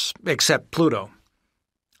planets, except Pluto.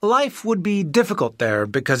 Life would be difficult there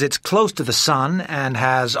because it's close to the Sun and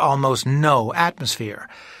has almost no atmosphere.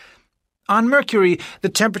 On Mercury, the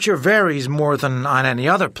temperature varies more than on any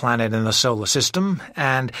other planet in the solar system,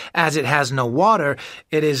 and as it has no water,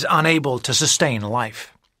 it is unable to sustain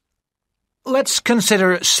life. Let's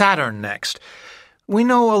consider Saturn next. We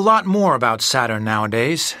know a lot more about Saturn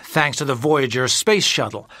nowadays, thanks to the Voyager space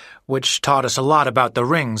shuttle, which taught us a lot about the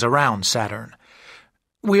rings around Saturn.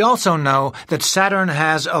 We also know that Saturn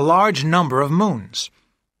has a large number of moons.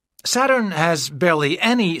 Saturn has barely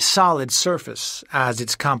any solid surface, as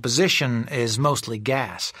its composition is mostly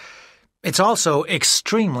gas. It's also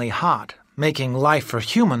extremely hot, making life for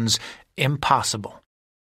humans impossible.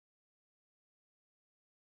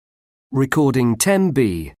 Recording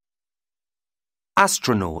 10B.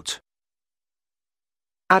 Astronaut.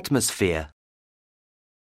 Atmosphere.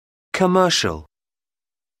 Commercial.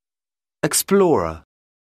 Explorer.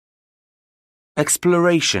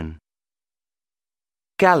 Exploration.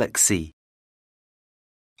 Galaxy.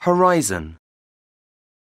 Horizon.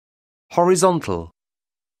 horizontal,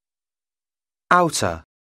 outer,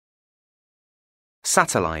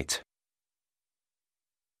 satellite,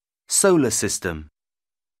 solar system,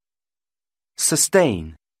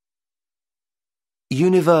 sustain,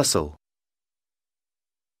 universal.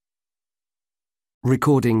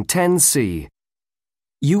 Recording 10C.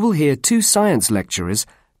 You will hear two science lecturers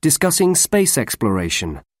discussing space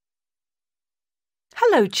exploration.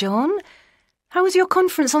 Hello, John. How was your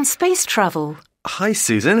conference on space travel? Hi,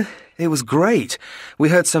 Susan. It was great. We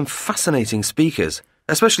heard some fascinating speakers,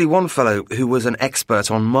 especially one fellow who was an expert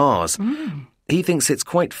on Mars. He thinks it's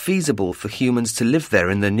quite feasible for humans to live there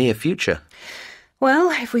in the near future. Well,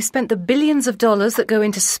 if we spent the billions of dollars that go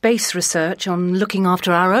into space research on looking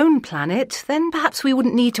after our own planet, then perhaps we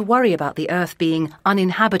wouldn't need to worry about the Earth being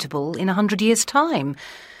uninhabitable in 100 years' time.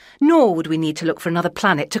 Nor would we need to look for another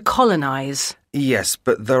planet to colonise. Yes,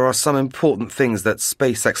 but there are some important things that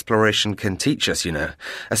space exploration can teach us, you know,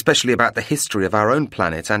 especially about the history of our own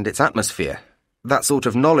planet and its atmosphere. That sort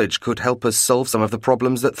of knowledge could help us solve some of the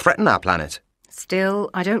problems that threaten our planet.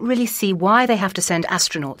 Still, I don't really see why they have to send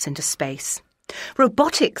astronauts into space.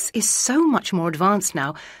 Robotics is so much more advanced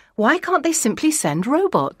now. Why can't they simply send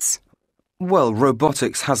robots? Well,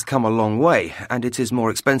 robotics has come a long way, and it is more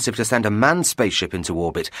expensive to send a manned spaceship into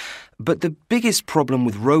orbit. But the biggest problem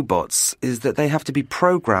with robots is that they have to be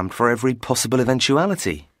programmed for every possible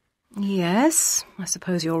eventuality. Yes, I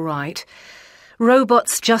suppose you're right.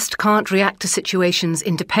 Robots just can't react to situations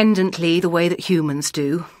independently the way that humans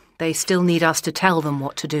do. They still need us to tell them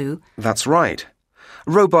what to do. That's right.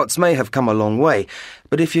 Robots may have come a long way,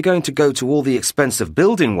 but if you're going to go to all the expense of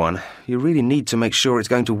building one, you really need to make sure it's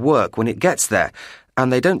going to work when it gets there,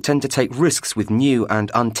 and they don't tend to take risks with new and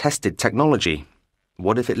untested technology.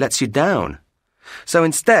 What if it lets you down? So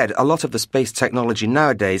instead, a lot of the space technology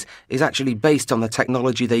nowadays is actually based on the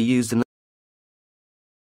technology they used in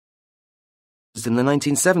the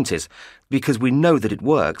 1970s, because we know that it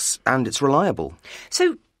works and it's reliable.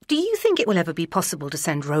 So, do you think it will ever be possible to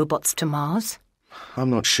send robots to Mars? I'm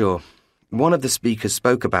not sure. One of the speakers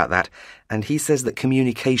spoke about that, and he says that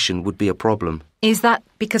communication would be a problem. Is that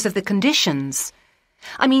because of the conditions?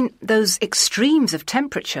 I mean, those extremes of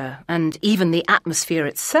temperature and even the atmosphere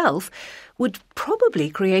itself would probably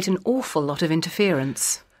create an awful lot of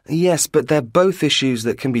interference. Yes, but they're both issues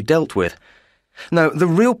that can be dealt with. No, the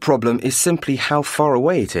real problem is simply how far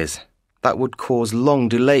away it is. That would cause long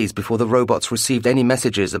delays before the robots received any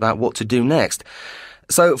messages about what to do next.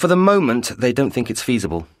 So, for the moment, they don't think it's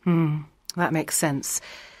feasible. That makes sense.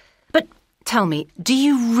 But tell me, do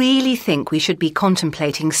you really think we should be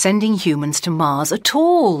contemplating sending humans to Mars at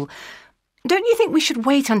all? Don't you think we should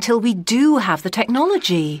wait until we do have the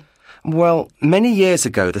technology? Well, many years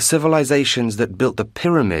ago, the civilizations that built the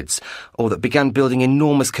pyramids or that began building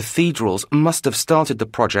enormous cathedrals must have started the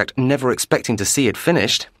project never expecting to see it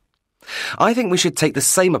finished. I think we should take the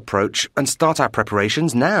same approach and start our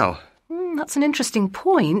preparations now. That's an interesting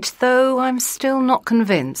point, though I'm still not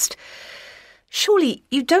convinced. Surely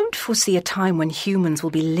you don't foresee a time when humans will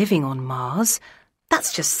be living on Mars?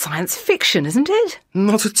 That's just science fiction, isn't it?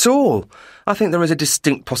 Not at all. I think there is a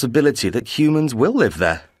distinct possibility that humans will live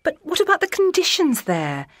there. But what about the conditions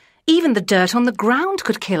there? Even the dirt on the ground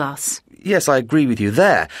could kill us. Yes, I agree with you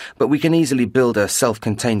there, but we can easily build a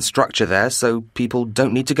self-contained structure there so people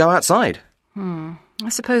don't need to go outside. I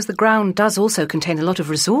suppose the ground does also contain a lot of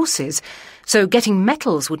resources, so getting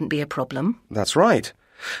metals wouldn't be a problem. That's right.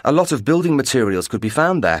 A lot of building materials could be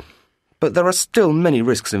found there, but there are still many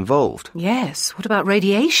risks involved. Yes, what about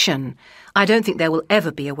radiation? I don't think there will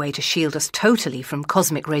ever be a way to shield us totally from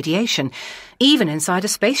cosmic radiation, even inside a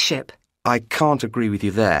spaceship. I can't agree with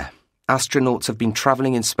you there. Astronauts have been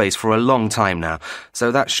travelling in space for a long time now,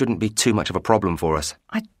 so that shouldn't be too much of a problem for us.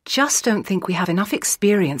 I just don't think we have enough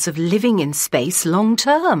experience of living in space long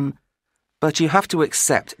term. But you have to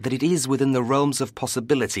accept that it is within the realms of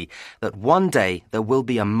possibility that one day there will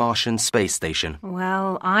be a Martian space station.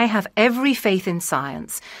 Well, I have every faith in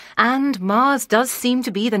science, and Mars does seem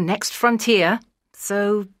to be the next frontier.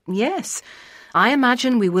 So, yes, I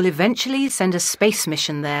imagine we will eventually send a space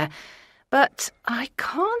mission there. But I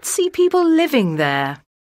can't see people living there.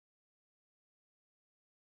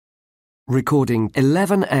 Recording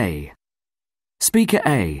 11A. Speaker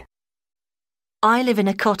A. I live in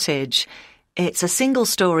a cottage. It's a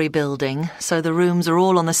single-storey building, so the rooms are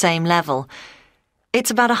all on the same level. It's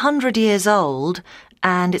about 100 years old,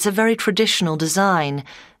 and it's a very traditional design,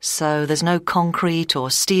 so there's no concrete or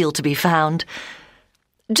steel to be found.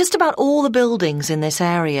 Just about all the buildings in this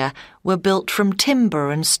area were built from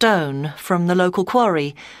timber and stone from the local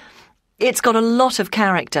quarry. It's got a lot of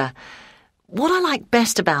character. What I like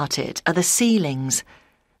best about it are the ceilings.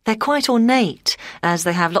 They're quite ornate, as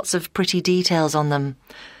they have lots of pretty details on them.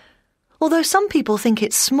 Although some people think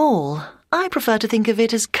it's small, I prefer to think of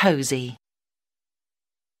it as cosy.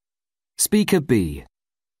 Speaker B.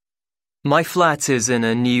 My flat is in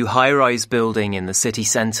a new high-rise building in the city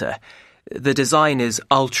centre. The design is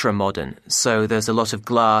ultra-modern, so there's a lot of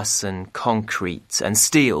glass and concrete and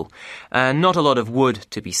steel, and not a lot of wood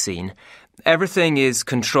to be seen. Everything is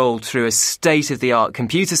controlled through a state-of-the-art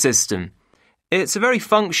computer system. It's a very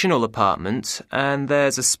functional apartment, and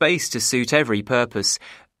there's a space to suit every purpose,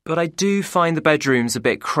 but I do find the bedrooms a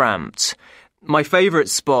bit cramped. My favourite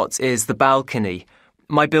spot is the balcony.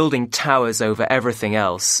 My building towers over everything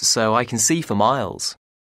else, so I can see for miles.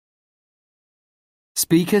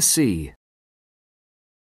 Speaker C.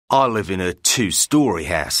 I live in a 2-storey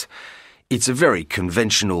house. It's a very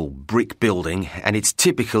conventional brick building, and it's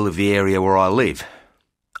typical of the area where I live.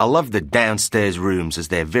 I love the downstairs rooms as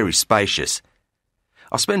they're very spacious.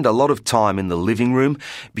 I spend a lot of time in the living room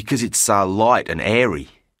because it's so light and airy.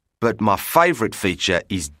 But my favourite feature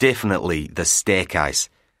is definitely the staircase.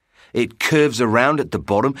 It curves around at the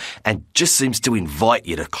bottom and just seems to invite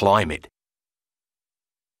you to climb it.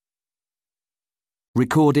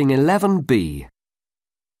 Recording 11B.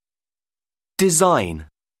 Design.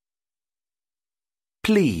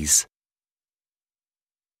 Please.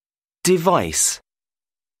 Device.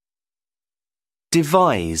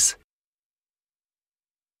 Devise.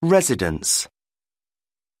 Residence.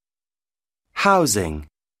 Housing.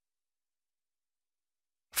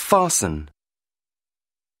 Fasten.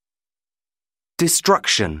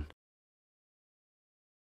 Destruction.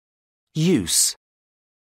 Use.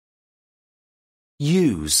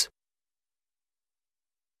 Use.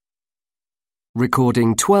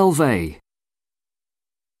 Recording 12A.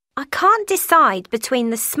 I can't decide between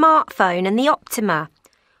the smartphone and the Optima.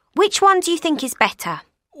 Which one do you think is better?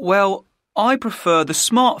 Well, I prefer the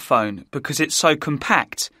smartphone because it's so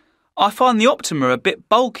compact. I find the Optima a bit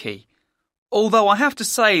bulky. Although I have to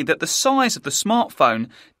say that the size of the smartphone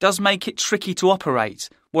does make it tricky to operate,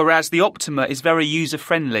 whereas the Optima is very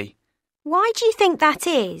user-friendly. Why do you think that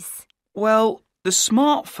is? Well, the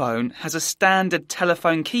smartphone has a standard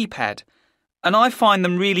telephone keypad, and I find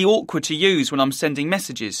them really awkward to use when I'm sending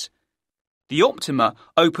messages. The Optima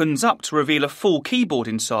opens up to reveal a full keyboard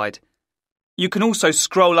inside. You can also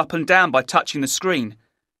scroll up and down by touching the screen.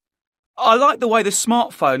 I like the way the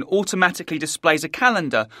smartphone automatically displays a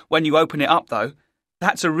calendar when you open it up, though.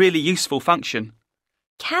 That's a really useful function.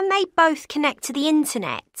 Can they both connect to the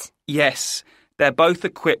internet? Yes, they're both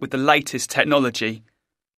equipped with the latest technology.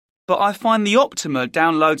 But I find the Optima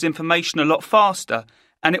downloads information a lot faster,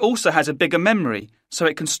 and it also has a bigger memory, so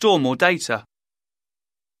it can store more data.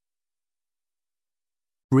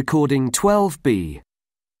 Recording 12B.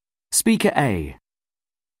 Speaker A.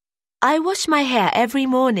 I wash my hair every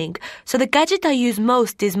morning, so the gadget I use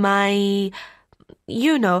most is my...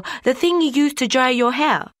 the thing you use to dry your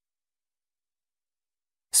hair.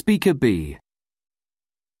 Speaker B.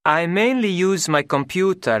 I mainly use my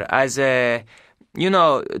computer as to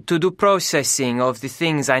do processing of the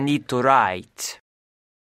things I need to write.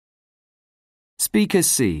 Speaker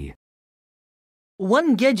C.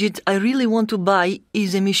 One gadget I really want to buy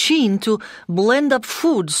is a machine to blend up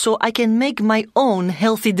food so I can make my own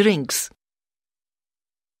healthy drinks.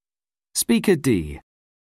 Speaker D.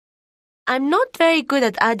 I'm not very good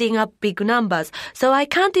at adding up big numbers, so I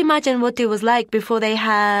can't imagine what it was like before they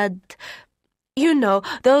had,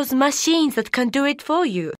 those machines that can do it for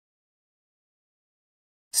you.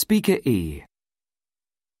 Speaker E.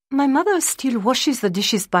 My mother still washes the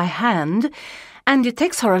dishes by hand, and it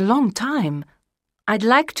takes her a long time. I'd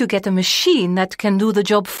like to get a machine that can do the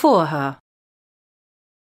job for her.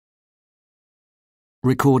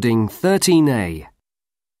 Recording 13A.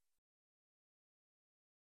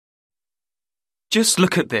 Just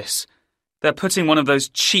look at this. They're putting one of those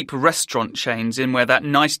cheap restaurant chains in where that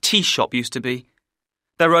nice tea shop used to be.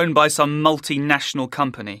 They're owned by some multinational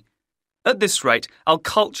company. At this rate, our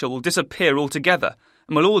culture will disappear altogether,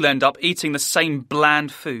 and we'll all end up eating the same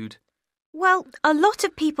bland food. Well, a lot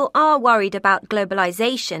of people are worried about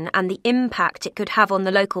globalisation and the impact it could have on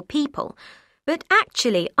the local people. But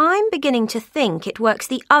actually, I'm beginning to think it works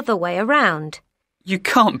the other way around. You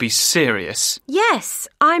can't be serious. Yes,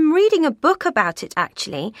 I'm reading a book about it,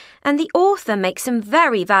 actually, and the author makes some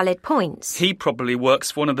very valid points. He probably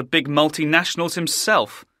works for one of the big multinationals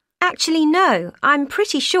himself. Actually, no. I'm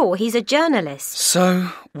pretty sure he's a journalist.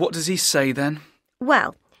 So, what does he say then?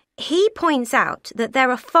 Well, he points out that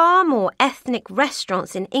there are far more ethnic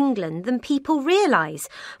restaurants in England than people realise.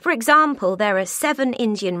 For example, there are 7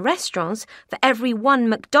 Indian restaurants for every 1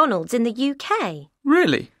 McDonald's in the UK.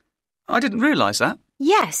 Really? I didn't realise that.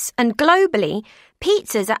 Yes, and globally,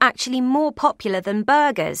 pizzas are actually more popular than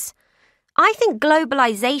burgers. I think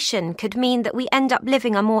globalization could mean that we end up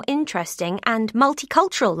living a more interesting and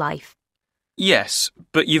multicultural life. Yes,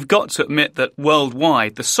 but you've got to admit that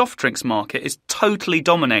worldwide the soft drinks market is totally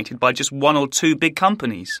dominated by just one or two big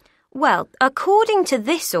companies. Well, according to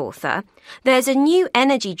this author, there's a new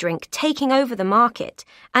energy drink taking over the market,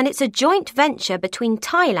 and it's a joint venture between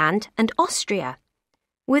Thailand and Austria.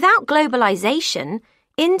 Without globalization,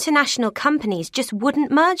 international companies just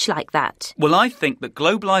wouldn't merge like that. Well, I think that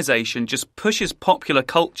globalization just pushes popular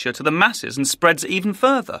culture to the masses and spreads it even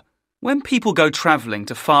further. When people go travelling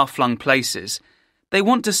to far-flung places, they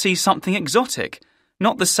want to see something exotic,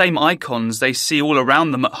 not the same icons they see all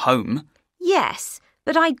around them at home. Yes,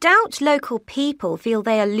 but I doubt local people feel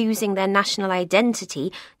they are losing their national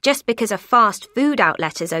identity just because a fast food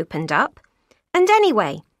outlet has opened up. And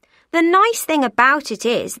anyway, the nice thing about it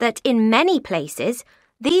is that in many places,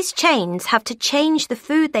 these chains have to change the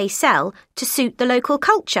food they sell to suit the local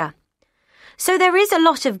culture. So there is a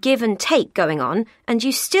lot of give and take going on, and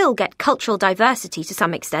you still get cultural diversity to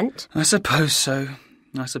some extent. I suppose so.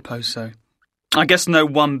 I guess no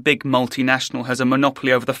one big multinational has a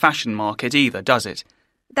monopoly over the fashion market either, does it?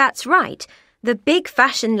 That's right. The big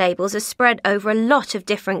fashion labels are spread over a lot of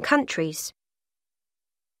different countries.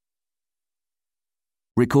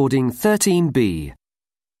 Recording 13B.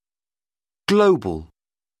 Global.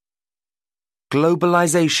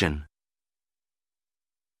 Globalization.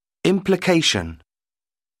 Implication.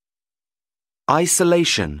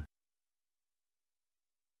 Isolation.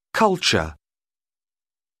 Culture.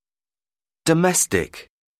 Domestic.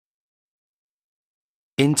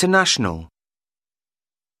 International.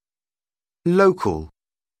 Local.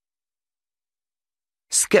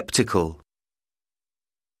 Skeptical.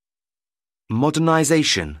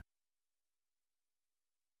 Modernization.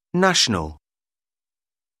 National.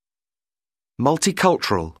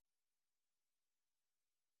 Multicultural.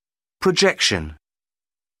 Projection.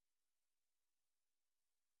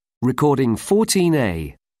 Recording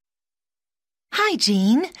 14A. Hi,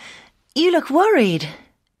 Jean. You look worried.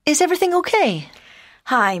 Is everything okay?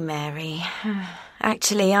 Hi, Mary.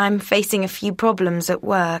 Actually, I'm facing a few problems at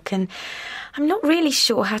work and I'm not really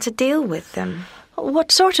sure how to deal with them.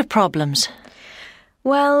 What sort of problems?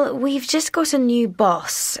 Well, we've just got a new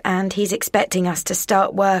boss and he's expecting us to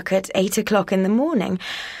start work at 8 o'clock in the morning.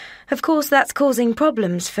 Of course, that's causing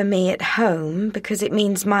problems for me at home because it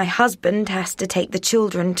means my husband has to take the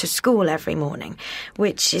children to school every morning,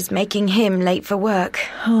 which is making him late for work.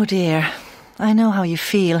 Oh dear, I know how you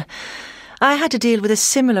feel. I had to deal with a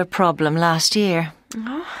similar problem last year.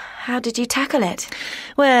 Oh, how did you tackle it?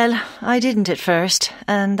 Well, I didn't at first,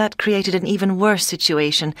 and that created an even worse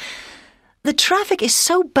situation. The traffic is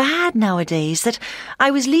so bad nowadays that I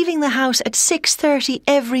was leaving the house at 6:30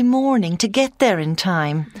 every morning to get there in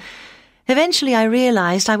time. Eventually I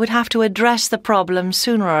realised I would have to address the problem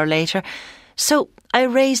sooner or later, so I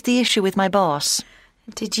raised the issue with my boss.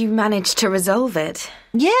 Did you manage to resolve it?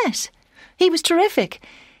 Yes, he was terrific.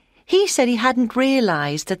 He said he hadn't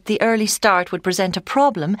realised that the early start would present a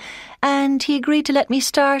problem, and he agreed to let me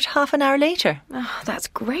start half an hour later. Oh, that's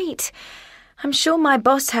great. I'm sure my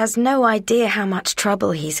boss has no idea how much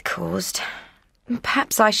trouble he's caused.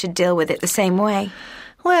 Perhaps I should deal with it the same way.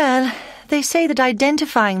 Well, they say that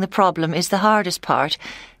identifying the problem is the hardest part.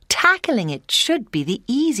 Tackling it should be the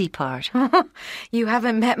easy part. You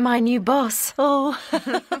haven't met my new boss. Oh.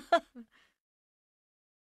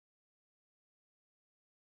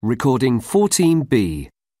 Recording 14B.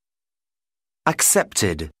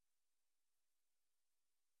 Accepted.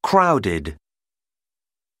 Crowded.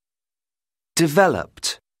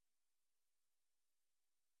 Developed.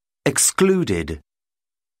 Excluded.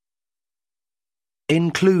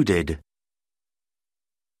 Included.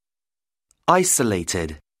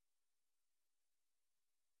 Isolated.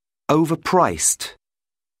 Overpriced.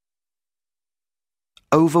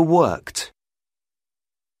 Overworked.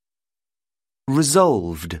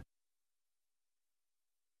 Resolved.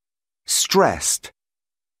 Stressed.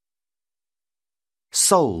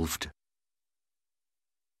 Solved.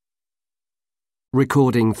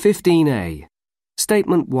 Recording 15A.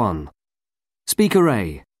 Statement 1. Speaker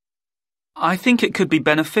A. I think it could be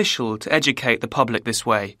beneficial to educate the public this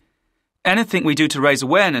way. Anything we do to raise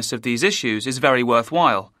awareness of these issues is very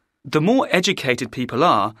worthwhile. The more educated people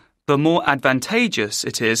are, the more advantageous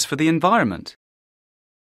it is for the environment.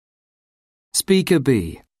 Speaker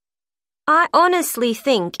B. I honestly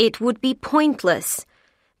think it would be pointless.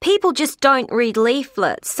 People just don't read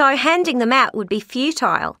leaflets, so handing them out would be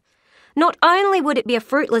futile. Not only would it be a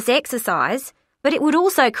fruitless exercise, but it would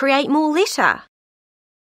also create more litter.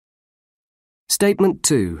 Statement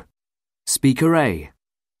 2. Speaker A.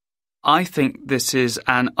 I think this is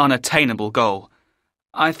an unattainable goal.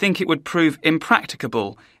 I think it would prove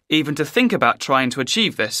impracticable even to think about trying to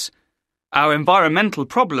achieve this. Our environmental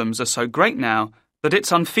problems are so great now that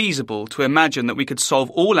it's unfeasible to imagine that we could solve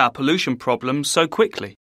all our pollution problems so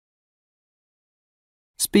quickly.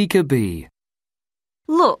 Speaker B.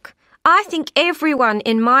 Look, I think everyone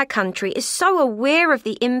in my country is so aware of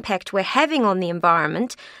the impact we're having on the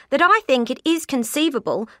environment that I think it is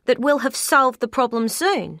conceivable that we'll have solved the problem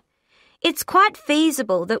soon. It's quite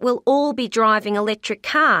feasible that we'll all be driving electric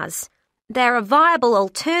cars. They're a viable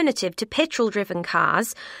alternative to petrol-driven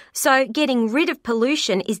cars, so getting rid of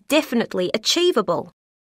pollution is definitely achievable.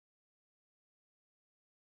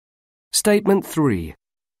 Statement 3.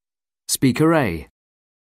 Speaker A.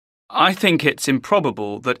 I think it's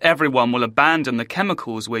improbable that everyone will abandon the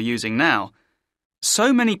chemicals we're using now.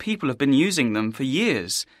 So many people have been using them for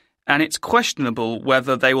years, and it's questionable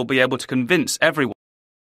whether they will be able to convince everyone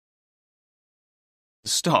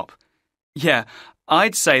to stop. Yeah,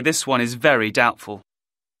 I'd say this one is very doubtful.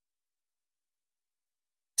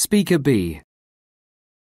 Speaker B.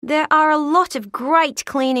 There are a lot of great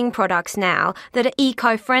cleaning products now that are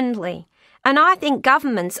eco-friendly, and I think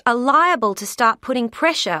governments are liable to start putting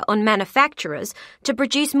pressure on manufacturers to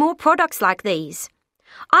produce more products like these.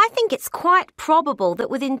 I think it's quite probable that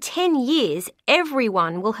within 10 years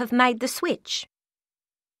everyone will have made the switch.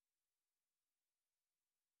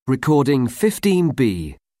 Recording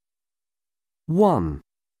 15B. 1.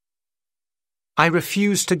 I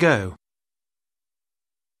refuse to go.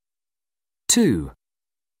 2.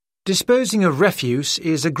 Disposing of refuse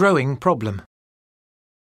is a growing problem.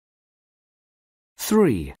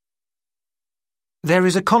 3. There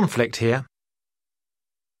is a conflict here.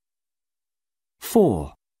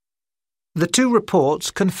 4. The two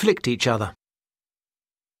reports conflict each other.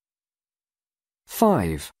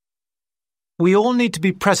 5. We all need to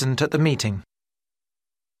be present at the meeting.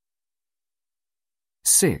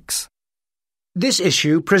 6. This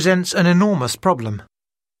issue presents an enormous problem.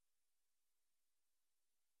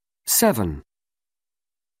 7.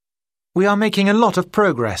 We are making a lot of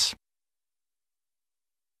progress.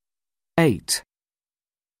 8.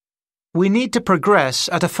 We need to progress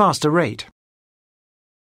at a faster rate.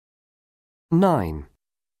 9.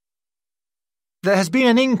 There has been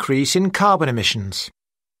an increase in carbon emissions.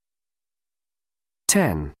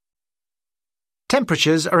 10.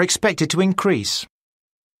 Temperatures are expected to increase.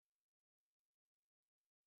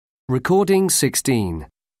 Recording 16.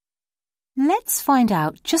 Let's find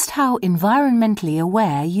out just how environmentally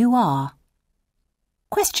aware you are.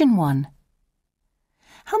 Question 1.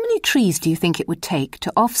 How many trees do you think it would take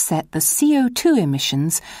to offset the CO2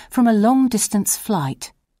 emissions from a long-distance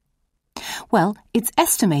flight? Well, it's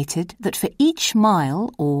estimated that for each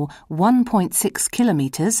mile, or 1.6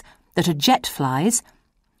 kilometres, that a jet flies,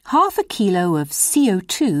 half a kilo of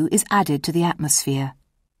CO2 is added to the atmosphere.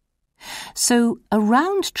 So a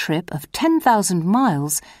round trip of 10,000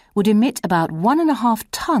 miles would emit about 1.5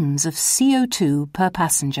 tons of CO2 per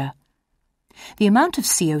passenger. The amount of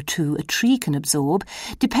CO2 a tree can absorb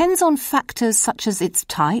depends on factors such as its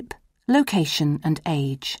type, location and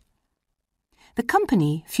age. The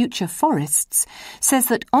company, Future Forests, says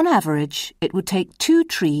that on average it would take 2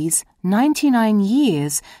 trees 99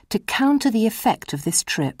 years to counter the effect of this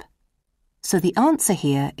trip. So the answer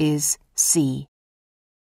here is C.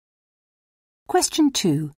 Question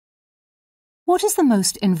 2. What is the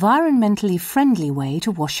most environmentally friendly way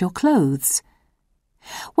to wash your clothes?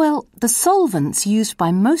 Well, the solvents used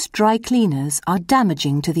by most dry cleaners are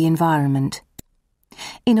damaging to the environment.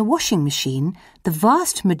 In a washing machine, the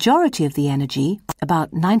vast majority of the energy, about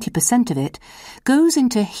 90% of it, goes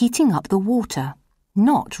into heating up the water,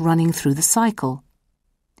 not running through the cycle.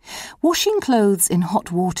 Washing clothes in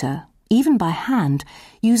hot water, even by hand,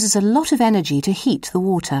 uses a lot of energy to heat the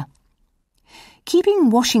water. Keeping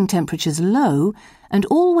washing temperatures low and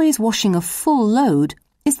always washing a full load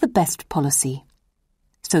is the best policy.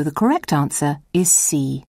 So the correct answer is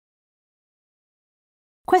C.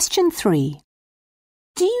 Question 3.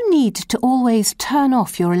 Do you need to always turn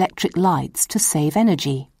off your electric lights to save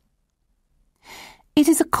energy? It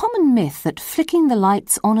is a common myth that flicking the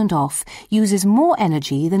lights on and off uses more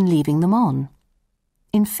energy than leaving them on.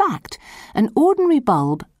 In fact, an ordinary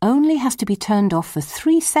bulb only has to be turned off for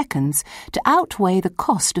 3 seconds to outweigh the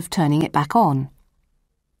cost of turning it back on.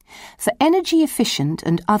 For energy-efficient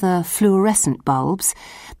and other fluorescent bulbs,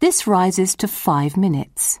 this rises to 5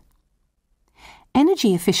 minutes.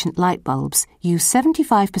 Energy-efficient light bulbs use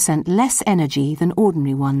 75% less energy than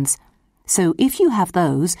ordinary ones, so if you have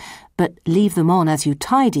those, but leave them on as you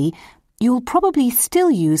tidy, you'll probably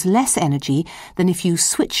still use less energy than if you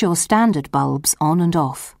switch your standard bulbs on and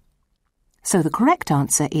off. So the correct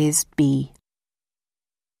answer is B.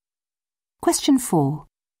 Question 4.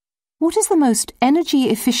 What is the most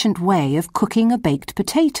energy-efficient way of cooking a baked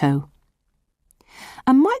potato?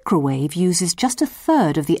 A microwave uses just a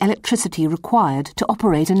third of the electricity required to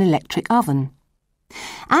operate an electric oven.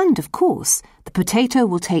 And, of course, the potato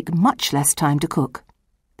will take much less time to cook.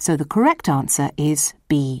 So the correct answer is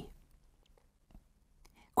B.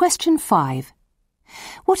 Question 5.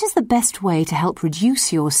 What is the best way to help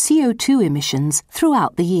reduce your CO2 emissions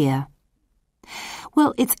throughout the year?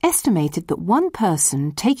 Well, it's estimated that one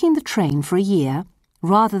person taking the train for a year,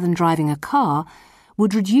 rather than driving a car,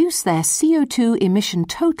 would reduce their CO2 emission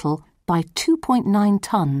total by 2.9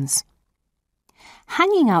 tonnes.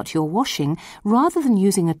 Hanging out your washing rather than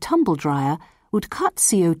using a tumble dryer would cut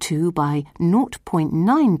CO2 by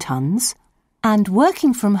 0.9 tonnes, and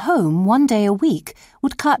working from home 1 day a week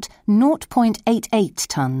would cut 0.88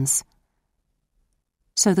 tonnes.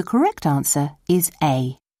 So the correct answer is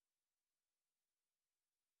A.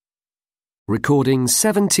 Recording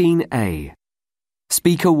 17A.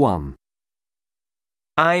 Speaker 1.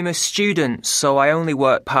 I'm a student, so I only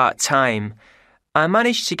work part-time. I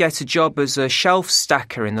managed to get a job as a shelf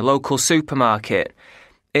stacker in the local supermarket.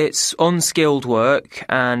 It's unskilled work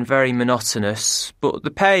and very monotonous, but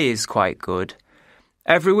the pay is quite good.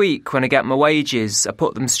 Every week when I get my wages, I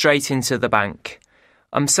put them straight into the bank.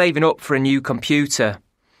 I'm saving up for a new computer.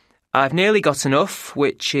 I've nearly got enough,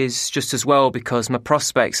 which is just as well because my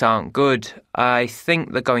prospects aren't good. I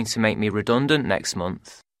think they're going to make me redundant next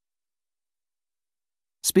month.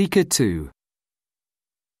 Speaker 2.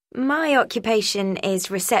 My occupation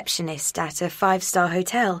is receptionist at a 5-star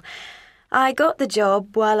hotel. I got the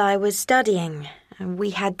job while I was studying.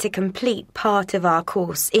 We had to complete part of our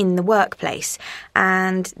course in the workplace,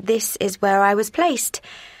 and this is where I was placed.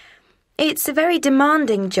 It's a very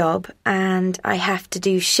demanding job, and I have to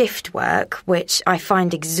do shift work, which I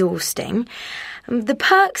find exhausting. The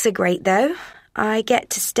perks are great, though. I get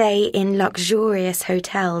to stay in luxurious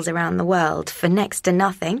hotels around the world for next to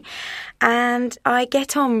nothing, and I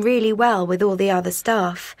get on really well with all the other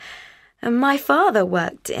staff. My father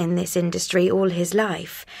worked in this industry all his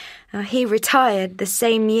life. He retired the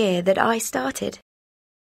same year that I started.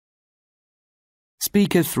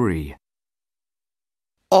 Speaker 3.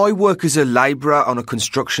 I work as a labourer on a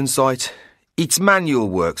construction site. It's manual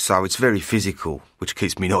work, so it's very physical, which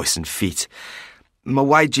keeps me nice and fit. My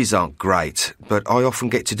wages aren't great, but I often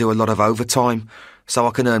get to do a lot of overtime, so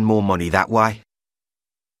I can earn more money that way.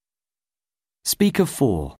 Speaker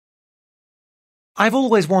 4. I've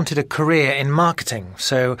always wanted a career in marketing,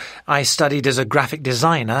 so I studied as a graphic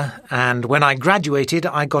designer, and when I graduated,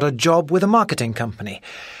 I got a job with a marketing company.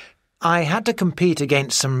 I had to compete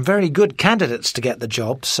against some very good candidates to get the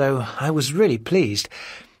job, so I was really pleased.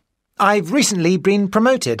 I've recently been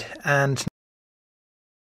promoted, and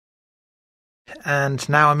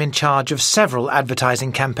now I'm in charge of several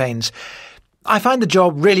advertising campaigns. I find the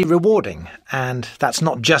job really rewarding, and that's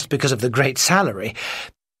not just because of the great salary.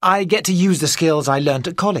 I get to use the skills I learnt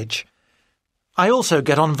at college. I also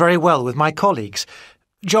get on very well with my colleagues.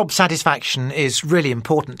 Job satisfaction is really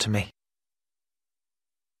important to me.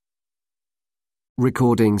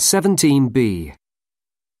 Recording 17B.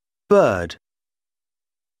 Bird.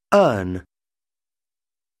 Earn.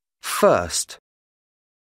 First.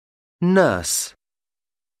 Nurse.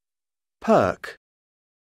 Perk.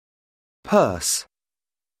 Purse.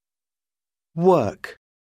 Work.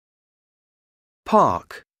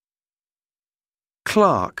 Park.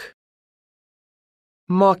 Clerk.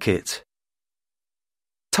 Market.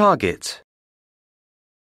 Target.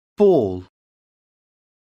 Ball.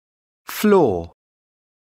 Floor.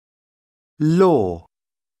 Law.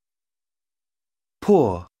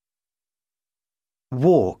 Poor.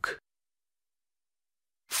 Walk.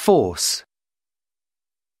 Force.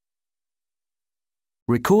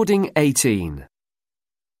 Recording 18.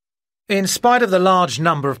 In spite of the large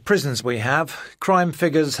number of prisons we have, crime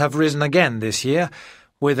figures have risen again this year,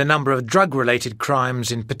 with the number of drug-related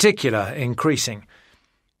crimes in particular increasing.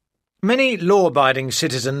 Many law-abiding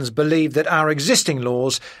citizens believe that our existing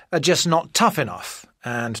laws are just not tough enough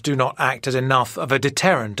and do not act as enough of a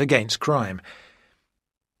deterrent against crime.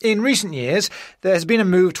 In recent years, there has been a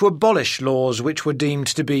move to abolish laws which were deemed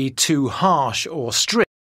to be too harsh or strict,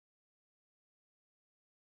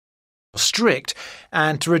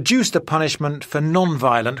 and to reduce the punishment for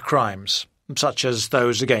non-violent crimes, such as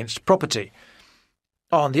those against property.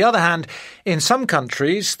 On the other hand, in some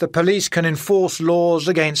countries, the police can enforce laws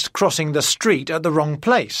against crossing the street at the wrong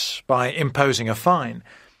place by imposing a fine.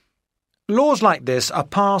 Laws like this are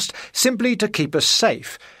passed simply to keep us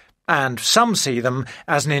safe, and some see them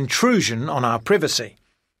as an intrusion on our privacy.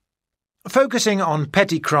 Focusing on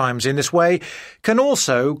petty crimes in this way can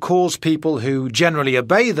also cause people who generally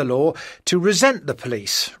obey the law to resent the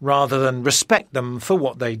police rather than respect them for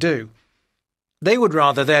what they do. They would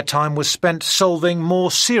rather their time was spent solving more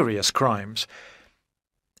serious crimes.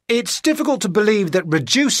 It's difficult to believe that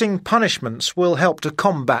reducing punishments will help to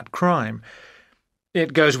combat crime.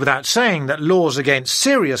 It goes without saying that laws against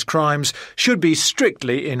serious crimes should be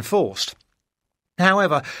strictly enforced.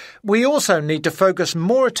 However, we also need to focus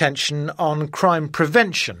more attention on crime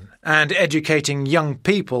prevention and educating young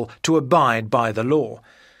people to abide by the law.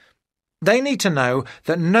 They need to know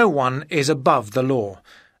that no one is above the law,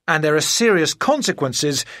 and there are serious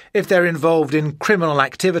consequences if they're involved in criminal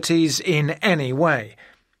activities in any way.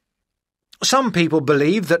 Some people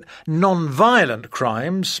believe that non-violent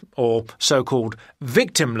crimes, or so-called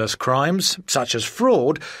victimless crimes, such as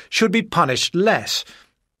fraud, should be punished less.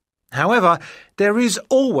 However, there is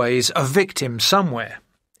always a victim somewhere,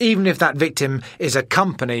 even if that victim is a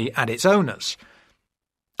company and its owners.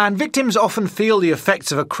 And victims often feel the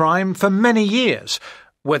effects of a crime for many years,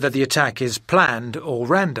 whether the attack is planned or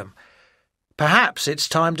random. Perhaps it's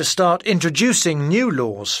time to start introducing new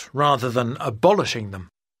laws rather than abolishing them.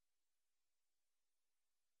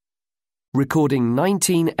 Recording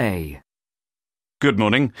 19A. Good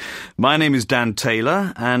morning. My name is Dan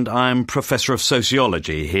Taylor, and I'm Professor of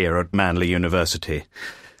Sociology here at Manly University.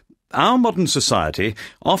 Our modern society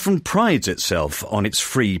often prides itself on its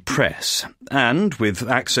free press, and with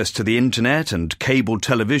access to the internet and cable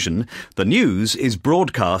television, the news is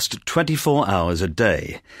broadcast 24 hours a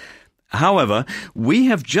day. However, we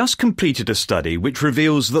have just completed a study which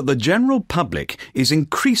reveals that the general public is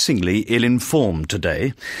increasingly ill-informed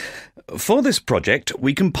today. For this project,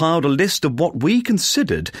 we compiled a list of what we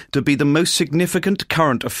considered to be the most significant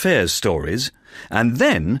current affairs stories, and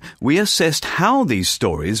then we assessed how these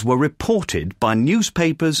stories were reported by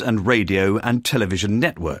newspapers and radio and television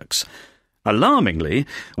networks. Alarmingly,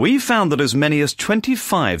 we found that as many as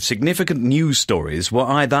 25 significant news stories were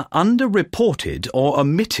either underreported or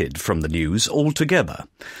omitted from the news altogether.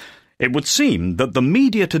 It would seem that the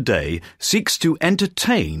media today seeks to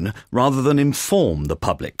entertain rather than inform the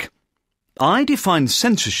public. I define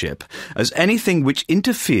censorship as anything which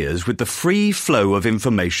interferes with the free flow of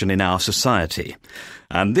information in our society,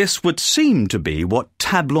 and this would seem to be what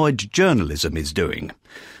tabloid journalism is doing.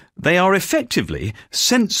 They are effectively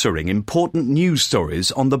censoring important news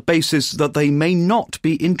stories on the basis that they may not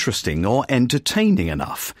be interesting or entertaining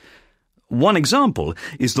enough. One example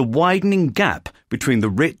is the widening gap between the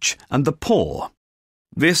rich and the poor.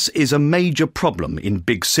 This is a major problem in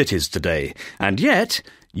big cities today, and yet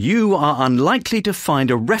you are unlikely to find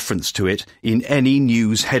a reference to it in any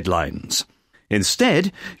news headlines.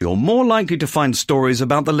 Instead, you're more likely to find stories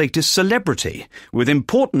about the latest celebrity, with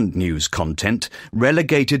important news content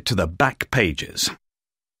relegated to the back pages.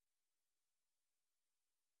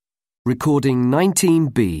 Recording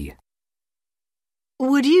 19B.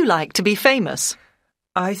 Would you like to be famous?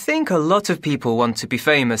 I think a lot of people want to be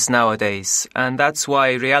famous nowadays, and that's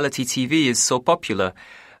why reality TV is so popular.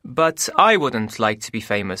 But I wouldn't like to be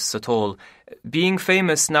famous at all. Being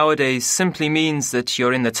famous nowadays simply means that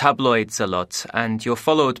you're in the tabloids a lot and you're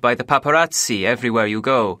followed by the paparazzi everywhere you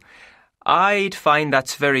go. I'd find that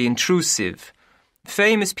very intrusive.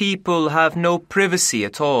 Famous people have no privacy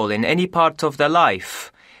at all in any part of their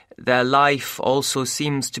life. Their life also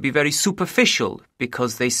seems to be very superficial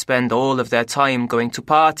because they spend all of their time going to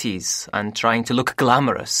parties and trying to look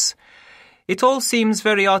glamorous. It all seems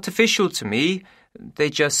very artificial to me. They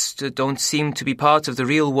just don't seem to be part of the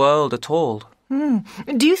real world at all.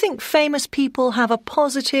 Do you think famous people have a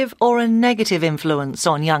positive or a negative influence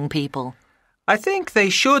on young people? I think they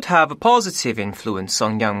should have a positive influence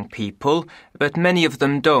on young people, but many of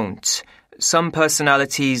them don't. Some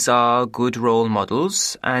personalities are good role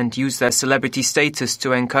models and use their celebrity status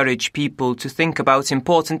to encourage people to think about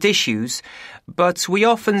important issues, but we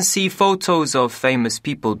often see photos of famous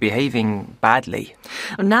people behaving badly.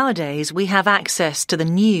 Nowadays, we have access to the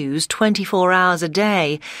news 24 hours a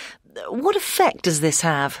day. What effect does this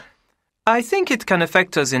have? I think it can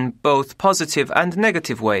affect us in both positive and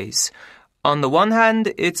negative ways. On the one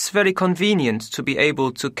hand, it's very convenient to be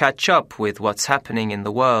able to catch up with what's happening in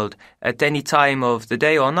the world at any time of the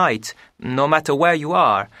day or night, no matter where you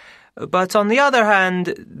are. But on the other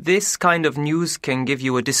hand, this kind of news can give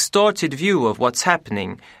you a distorted view of what's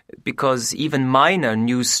happening, because even minor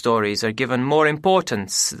news stories are given more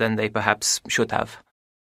importance than they perhaps should have.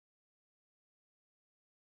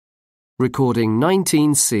 Recording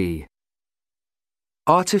 19C.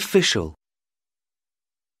 Artificial.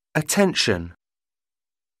 attention,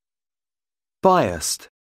 biased,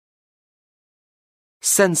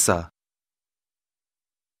 censor,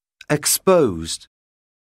 exposed,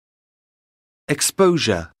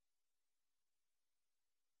 exposure,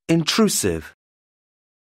 intrusive,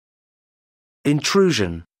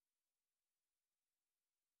 intrusion,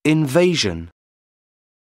 invasion,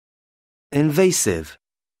 invasive,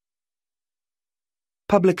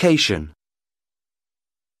 publication,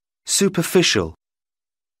 superficial.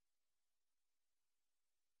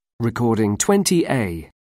 Recording 20A.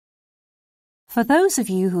 For those of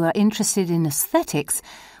you who are interested in aesthetics,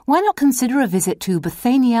 why not consider a visit to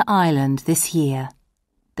Bethania Island this year?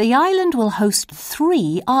 The island will host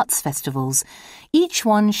 3 arts festivals, each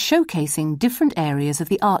one showcasing different areas of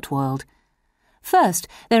the art world. First,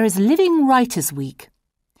 there is Living Writers Week.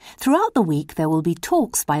 Throughout the week there will be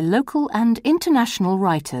talks by local and international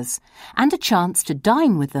writers, and a chance to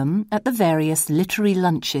dine with them at the various literary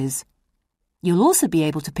lunches. You'll also be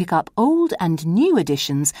able to pick up old and new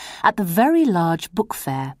editions at the very large book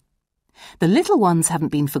fair. The little ones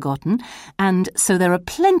haven't been forgotten, and so there are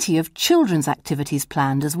plenty of children's activities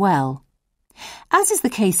planned as well. As is the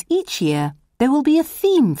case each year, there will be a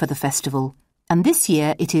theme for the festival, and this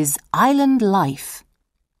year it is Island Life.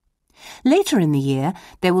 Later in the year,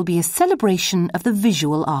 there will be a celebration of the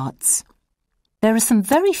visual arts. There are some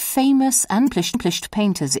very famous and accomplished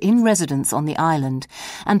painters in residence on the island,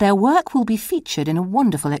 and their work will be featured in a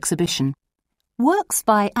wonderful exhibition. Works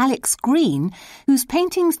by Alex Green, whose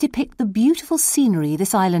paintings depict the beautiful scenery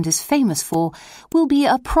this island is famous for, will be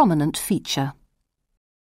a prominent feature.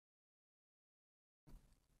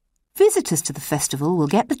 Visitors to the festival will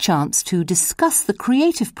get the chance to discuss the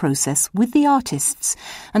creative process with the artists,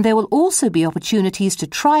 and there will also be opportunities to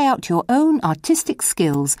try out your own artistic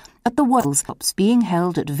skills at the workshops being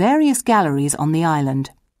held at various galleries on the island.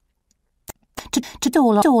 To do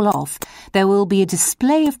all off, there will be a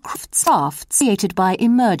display of crafts created by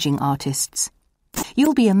emerging artists.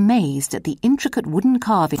 You'll be amazed at the intricate wooden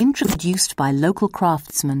carving introduced by local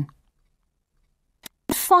craftsmen.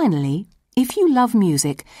 Finally, if you love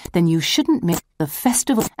music, then you shouldn't miss the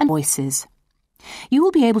Festival and Voices. You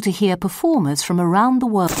will be able to hear performers from around the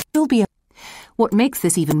world. What makes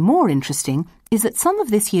this even more interesting is that some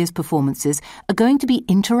of this year's performances are going to be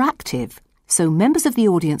interactive, so members of the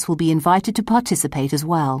audience will be invited to participate as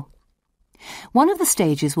well. One of the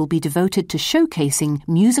stages will be devoted to showcasing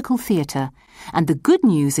musical theatre, and the good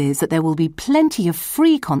news is that there will be plenty of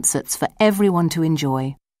free concerts for everyone to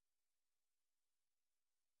enjoy.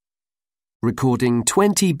 Recording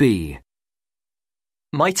 20B.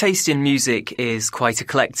 My taste in music is quite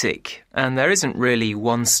eclectic, and there isn't really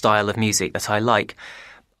one style of music that I like.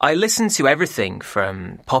 I listen to everything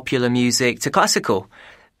from popular music to classical.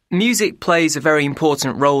 Music plays a very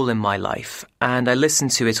important role in my life, and I listen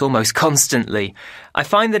to it almost constantly. I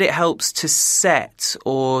find that it helps to set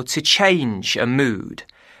or to change a mood.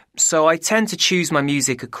 So I tend to choose my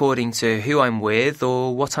music according to who I'm with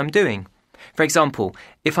or what I'm doing. For example,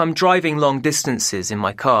 if I'm driving long distances in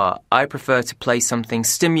my car, I prefer to play something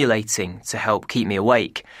stimulating to help keep me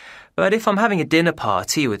awake. But if I'm having a dinner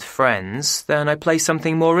party with friends, then I play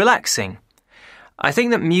something more relaxing. I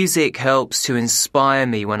think that music helps to inspire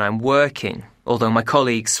me when I'm working, although my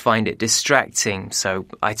colleagues find it distracting, so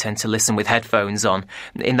I tend to listen with headphones on.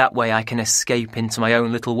 In that way, I can escape into my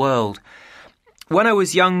own little world. When I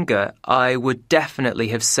was younger, I would definitely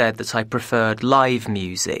have said that I preferred live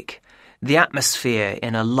music. The atmosphere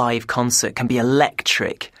in a live concert can be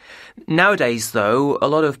electric. Nowadays, though, a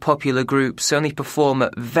lot of popular groups only perform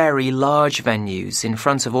at very large venues in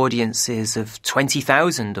front of audiences of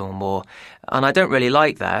 20,000 or more, and I don't really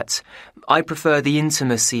like that. I prefer the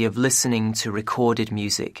intimacy of listening to recorded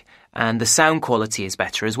music, and the sound quality is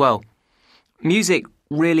better as well. Music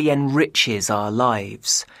really enriches our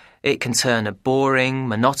lives. It can turn a boring,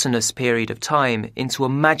 monotonous period of time into a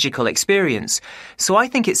magical experience. So I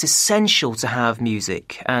think it's essential to have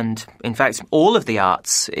music and, in fact, all of the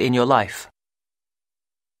arts in your life.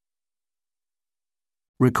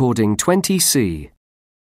 Recording 20C.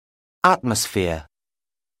 Atmosphere,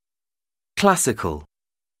 classical,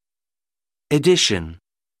 edition,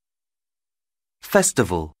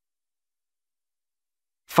 festival,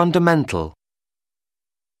 fundamental,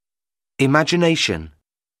 imagination,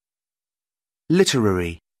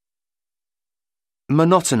 literary,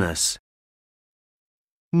 monotonous,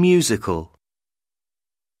 musical,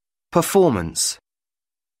 performance,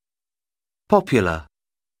 popular,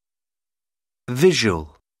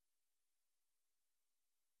 visual.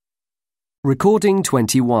 Recording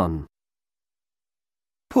 21.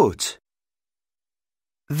 Put,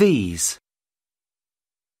 these,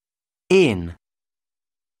 in,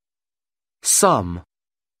 some,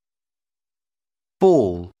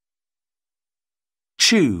 ball,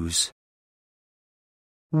 choose,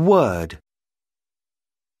 word,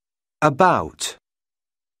 about,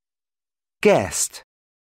 guest,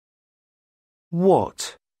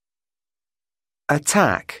 what,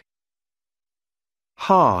 attack,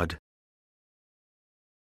 hard.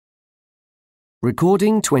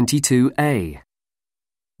 Recording 22A.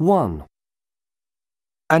 1.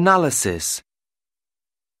 Analysis,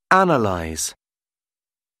 analyze,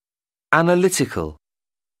 analytical.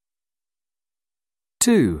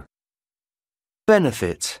 2.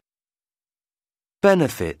 Benefit,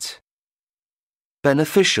 benefit,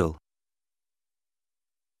 beneficial.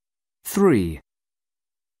 3.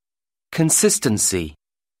 Consistency,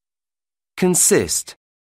 consist,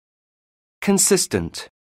 consistent.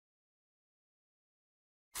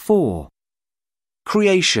 4.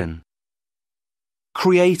 Creation,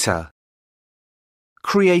 creator,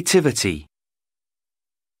 creativity,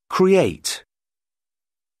 create,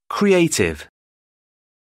 creative.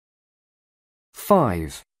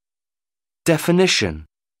 5. Definition,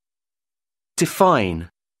 define,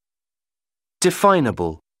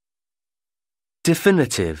 definable,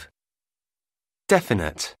 definitive,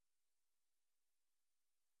 definite.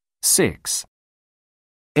 6.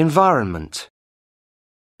 Environment,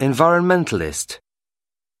 environmentalist,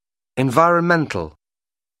 environmental.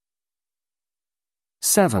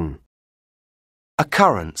 7.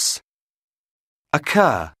 Occurrence,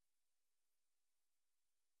 occur.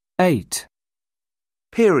 8.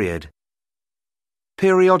 Period,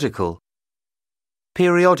 periodical,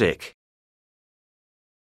 periodic.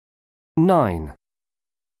 9.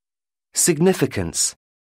 Significance,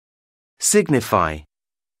 signify,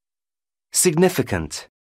 significant.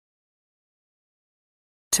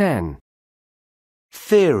 10.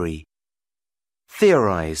 Theory,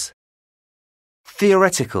 theorize,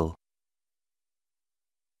 theoretical.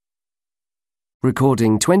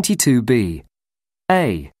 Recording 22B.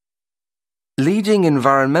 A. Leading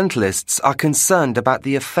environmentalists are concerned about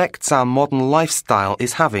the effects our modern lifestyle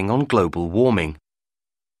is having on global warming.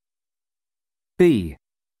 B.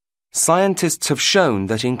 Scientists have shown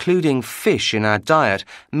that including fish in our diet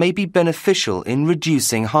may be beneficial in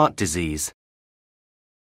reducing heart disease.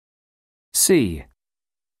 C.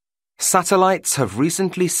 Satellites have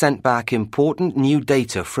recently sent back important new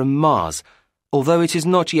data from Mars, although it is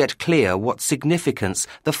not yet clear what significance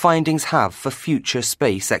the findings have for future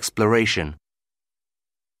space exploration.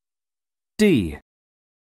 D.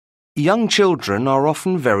 Young children are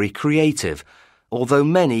often very creative, although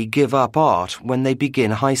many give up art when they begin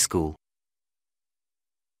high school.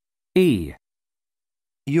 E.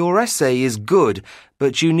 Your essay is good,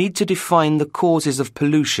 but you need to define the causes of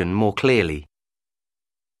pollution more clearly.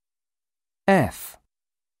 F.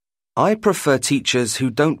 I prefer teachers who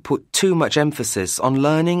don't put too much emphasis on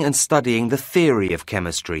learning and studying the theory of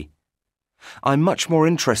chemistry. I'm much more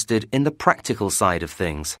interested in the practical side of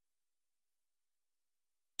things.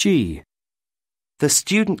 G. The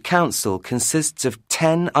student council consists of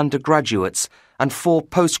 10 undergraduates and 4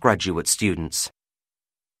 postgraduate students.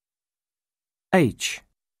 H.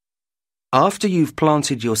 After you've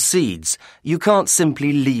planted your seeds, you can't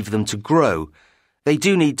simply leave them to grow. They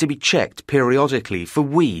do need to be checked periodically for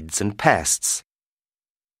weeds and pests.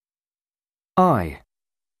 I.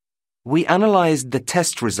 We analysed the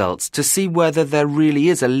test results to see whether there really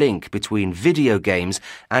is a link between video games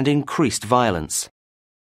and increased violence.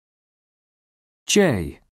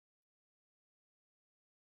 J.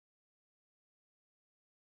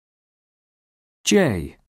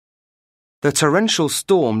 J. The torrential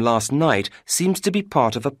storm last night seems to be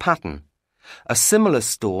part of a pattern. A similar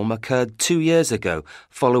storm occurred 2 years ago,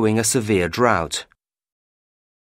 following a severe drought.